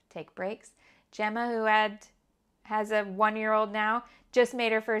yourself, take breaks. Gemma, who has a 1-year-old now, just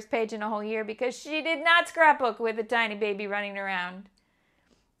made her first page in a whole year because she did not scrapbook with a tiny baby running around.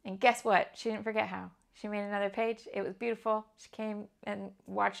 And guess what? She didn't forget how. She made another page. It was beautiful. She came and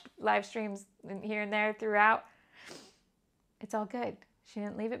watched live streams here and there throughout. It's all good. She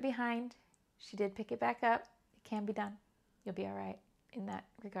didn't leave it behind. She did pick it back up. It can be done. You'll be all right in that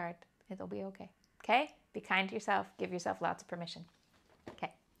regard. It'll be okay. Okay? Be kind to yourself. Give yourself lots of permission.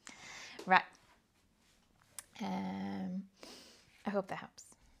 Okay. Right. I hope that helps.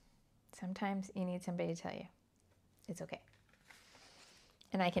 Sometimes you need somebody to tell you it's okay.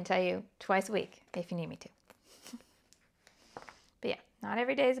 And I can tell you twice a week if you need me to. But yeah, not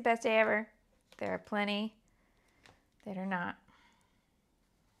every day is the best day ever. There are plenty that are not.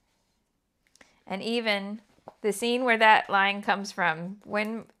 And even the scene where that line comes from,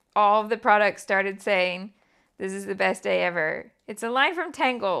 when all of the products started saying, this is the best day ever, it's a line from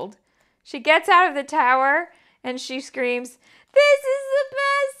Tangled. She gets out of the tower and she screams, this is the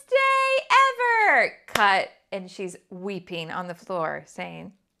best day ever! Cut. And she's weeping on the floor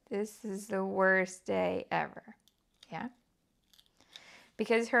saying, this is the worst day ever. Yeah?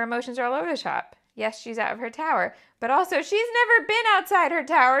 Because her emotions are all over the shop. Yes, she's out of her tower, but also she's never been outside her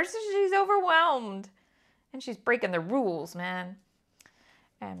tower, so she's overwhelmed. And she's breaking the rules, man.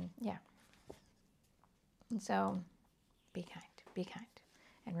 Yeah. And so, be kind, be kind.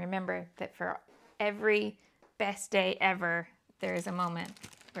 And remember that for every best day ever, there is a moment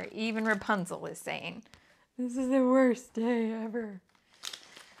where even Rapunzel is saying, this is the worst day ever.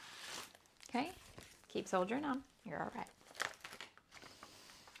 Okay, keep soldiering on. You're all right.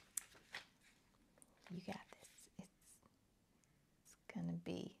 You got this. It's gonna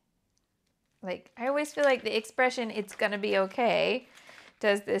be, like, I always feel like the expression, it's gonna be okay,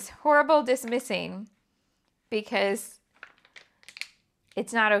 does this horrible dismissing because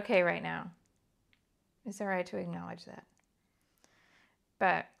it's not okay right now. It's all right to acknowledge that.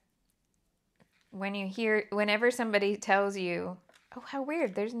 But whenever somebody tells you, oh, how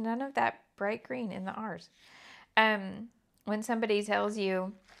weird, there's none of that bright green in the R's. When somebody tells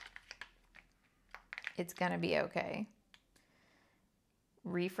you it's gonna be okay,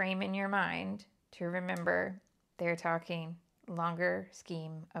 reframe in your mind to remember they're talking longer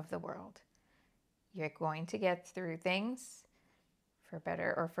scheme of the world. You're going to get through things for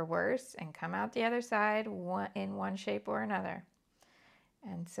better or for worse and come out the other side in one shape or another.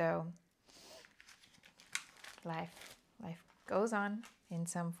 And so life goes on in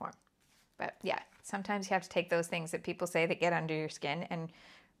some form. But yeah, sometimes you have to take those things that people say that get under your skin and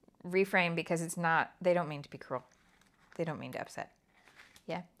reframe, because it's not, they don't mean to be cruel. They don't mean to upset.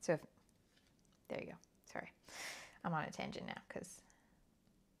 Yeah, so there you go. Sorry. I'm on a tangent now because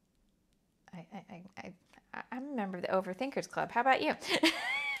I'm a member of the Overthinkers Club. How about you?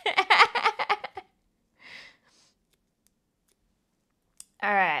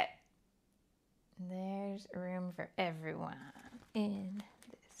 All right. There's room for everyone in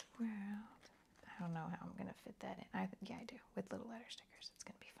this world. I don't know how I'm going to fit that in. Yeah, I do. With little letter stickers. It's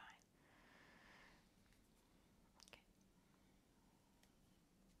going to be fine.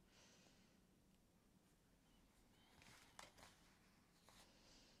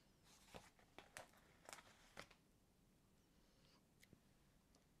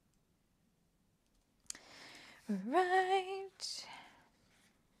 Right.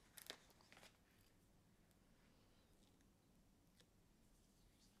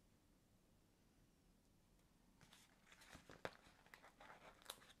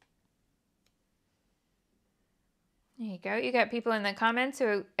 There you go. You got people in the comments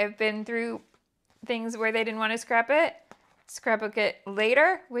who have been through things where they didn't want to scrapbook it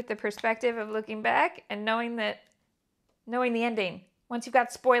later with the perspective of looking back and knowing the ending. Once you've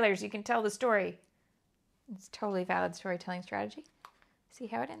got spoilers, you can tell the story. It's totally valid storytelling strategy. See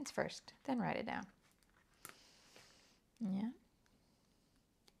how it ends first, then write it down. Yeah.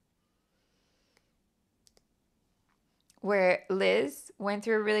 Where Liz went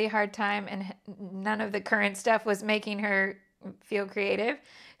through a really hard time and none of the current stuff was making her feel creative.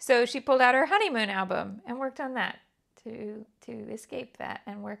 So she pulled out her honeymoon album and worked on that to escape that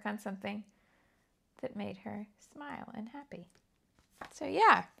and work on something that made her smile and happy. So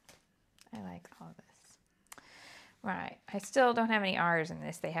yeah, I like all of this. Right, I still don't have any R's in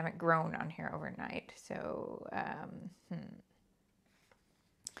this. They haven't grown on here overnight. So,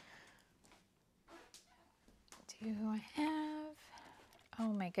 do I have,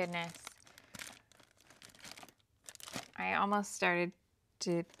 oh my goodness. I almost started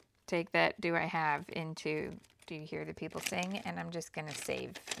to take that do I have into do you hear the people sing? And I'm just gonna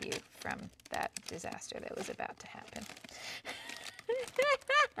save you from that disaster that was about to happen.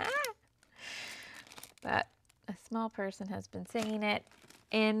 But a small person has been singing it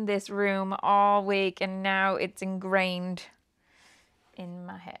in this room all week, and now it's ingrained in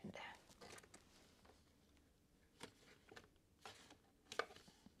my head.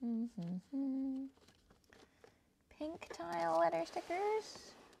 Pink tile letter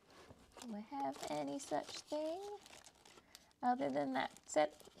stickers. Do I have any such thing other than that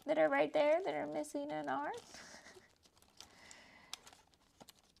set that are right there that are missing an R?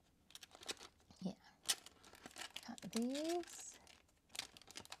 Yeah. Got these.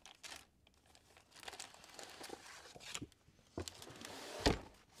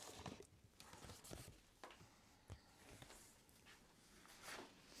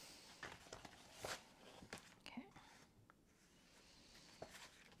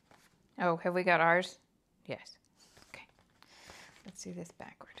 Oh, have we got ours? Yes. Okay. Let's do this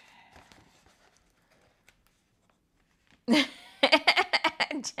backward.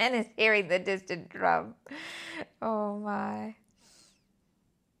 Jen is hearing the distant drum. Oh my.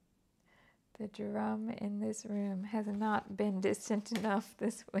 The drum in this room has not been distant enough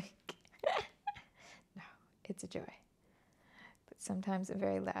this week. No, it's a joy. But sometimes a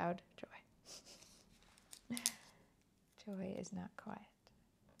very loud joy. Joy is not quiet.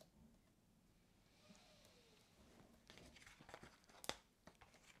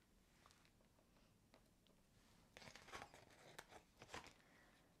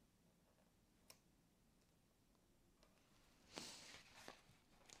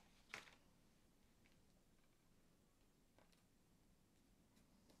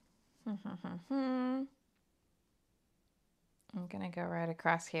 I'm going to go right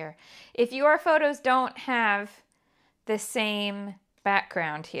across here. If your photos don't have the same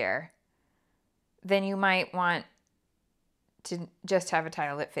background here, then you might want to just have a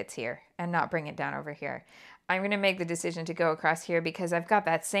title that fits here and not bring it down over here. I'm going to make the decision to go across here because I've got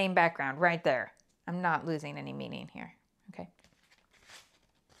that same background right there. I'm not losing any meaning here. Okay.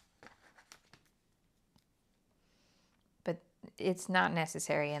 But it's not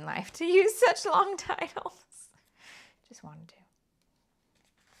necessary in life to use such long titles. Just wanted to.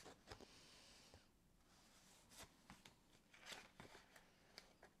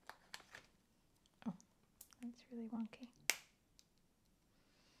 Oh, that's really wonky.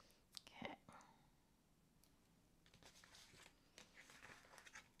 Okay.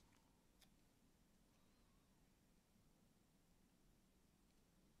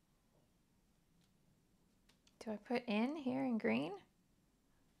 Do I put in here in green?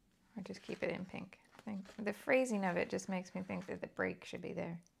 Or just keep it in pink? I think the phrasing of it just makes me think that the break should be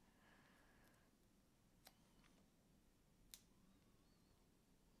there.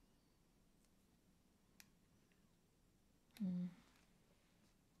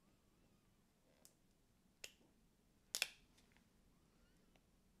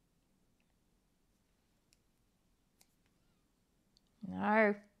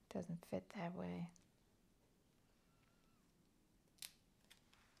 No, doesn't fit that way.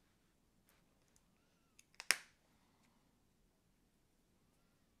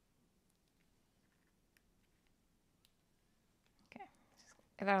 Okay,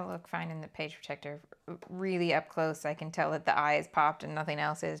 that'll look fine in the page protector. Really up close, I can tell that the eye is popped and nothing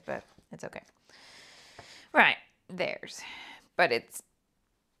else is, but it's okay. Right, there's. But it's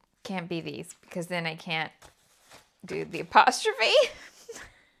can't be these because then I can't do the apostrophe.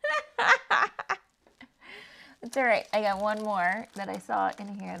 It's all right. I got one more that I saw in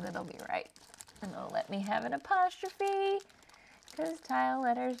here that'll be right. And it'll let me have an apostrophe because tile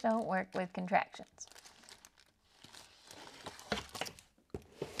letters don't work with contractions.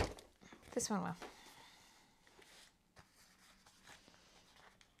 This one will.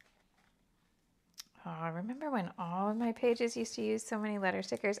 Oh, remember when all of my pages used to use so many letter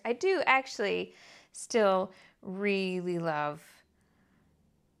stickers? I do actually still really love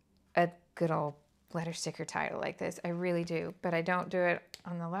a good old letter sticker title like this. I really do, but I don't do it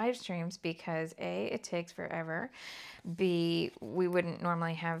on the live streams because A, it takes forever. B, we wouldn't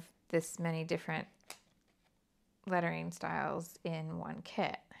normally have this many different lettering styles in one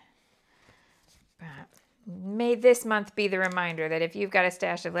kit. But may this month be the reminder that if you've got a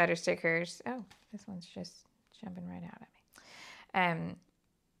stash of letter stickers, oh, this one's just jumping right out at me,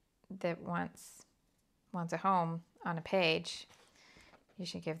 that wants a home on a page, you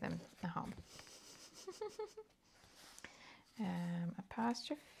should give them a home.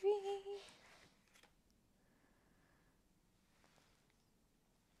 Apostrophe.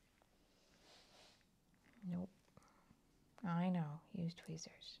 Nope. I know. Use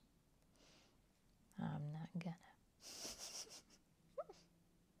tweezers. I'm not gonna.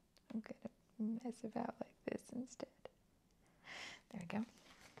 I'm gonna mess about like this instead. There we go.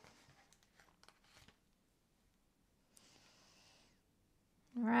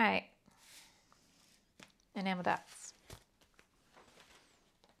 All right. Enamel dots.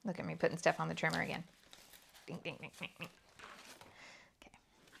 Look at me putting stuff on the trimmer again. Ding, ding, ding, ding, ding. Okay.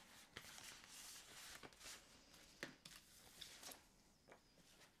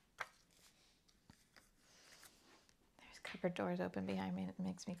 There's cupboard doors open behind me and it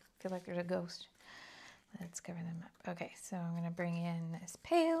makes me feel like there's a ghost. Let's cover them up. Okay, so I'm going to bring in this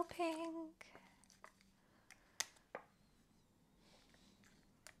pale pink.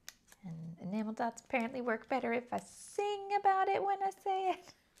 And enamel dots apparently work better if I sing about it when I say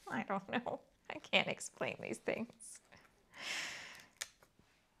it. I don't know. I can't explain these things.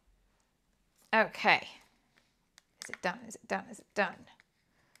 Okay. Is it done? Is it done? Is it done?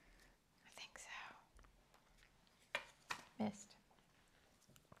 I think so. Missed.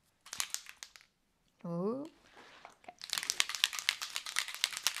 Ooh. Okay.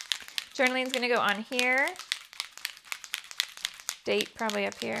 Journaling's going to go on here. Date probably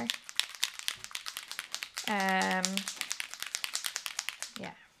up here.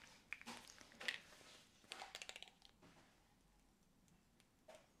 Yeah.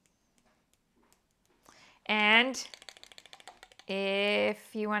 And if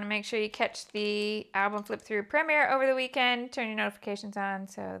you want to make sure you catch the album flip through premiere over the weekend, turn your notifications on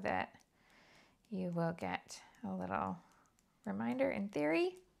so that you will get a little reminder in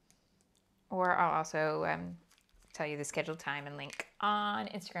theory. Or I'll also tell you the scheduled time and link on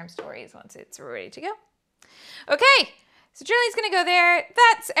Instagram stories once it's ready to go. Okay, So journaling's going to go there.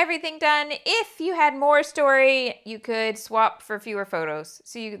 That's everything done. If you had more story, you could swap for fewer photos.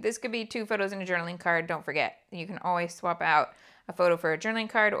 So this could be 2 photos in a journaling card. Don't forget, you can always swap out a photo for a journaling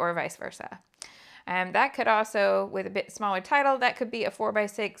card or vice versa. That could also, with a bit smaller title, that could be a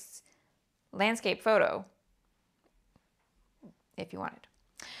 4x6 landscape photo if you wanted.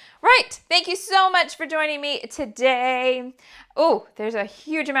 Right, thank you so much for joining me today. Oh, there's a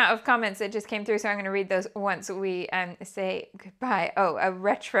huge amount of comments that just came through, so I'm going to read those once we say goodbye. Oh, a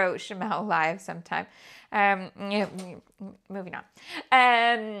retro Shimelle live sometime. Yeah, moving on.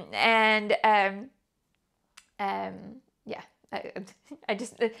 Yeah. I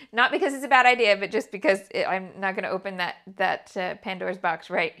just, not because it's a bad idea, but just because I'm not going to open that Pandora's box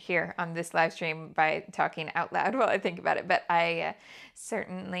right here on this live stream by talking out loud while I think about it. But I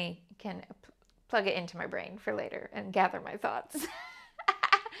certainly can plug it into my brain for later and gather my thoughts.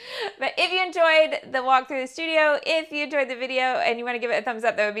 But if you enjoyed the walk through the studio, if you enjoyed the video and you want to give it a thumbs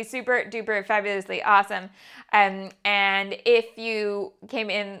up, that would be super duper fabulously awesome. And if you came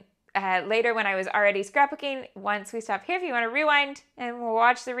in later when I was already scrapbooking, once we stop here, if you want to rewind and we'll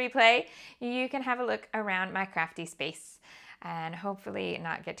watch the replay, you can have a look around my crafty space and hopefully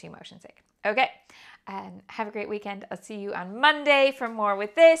not get too motion sick. Okay, have a great weekend. I'll see you on Monday for more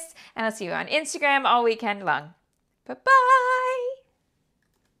with this, and I'll see you on Instagram all weekend long. Bye-bye.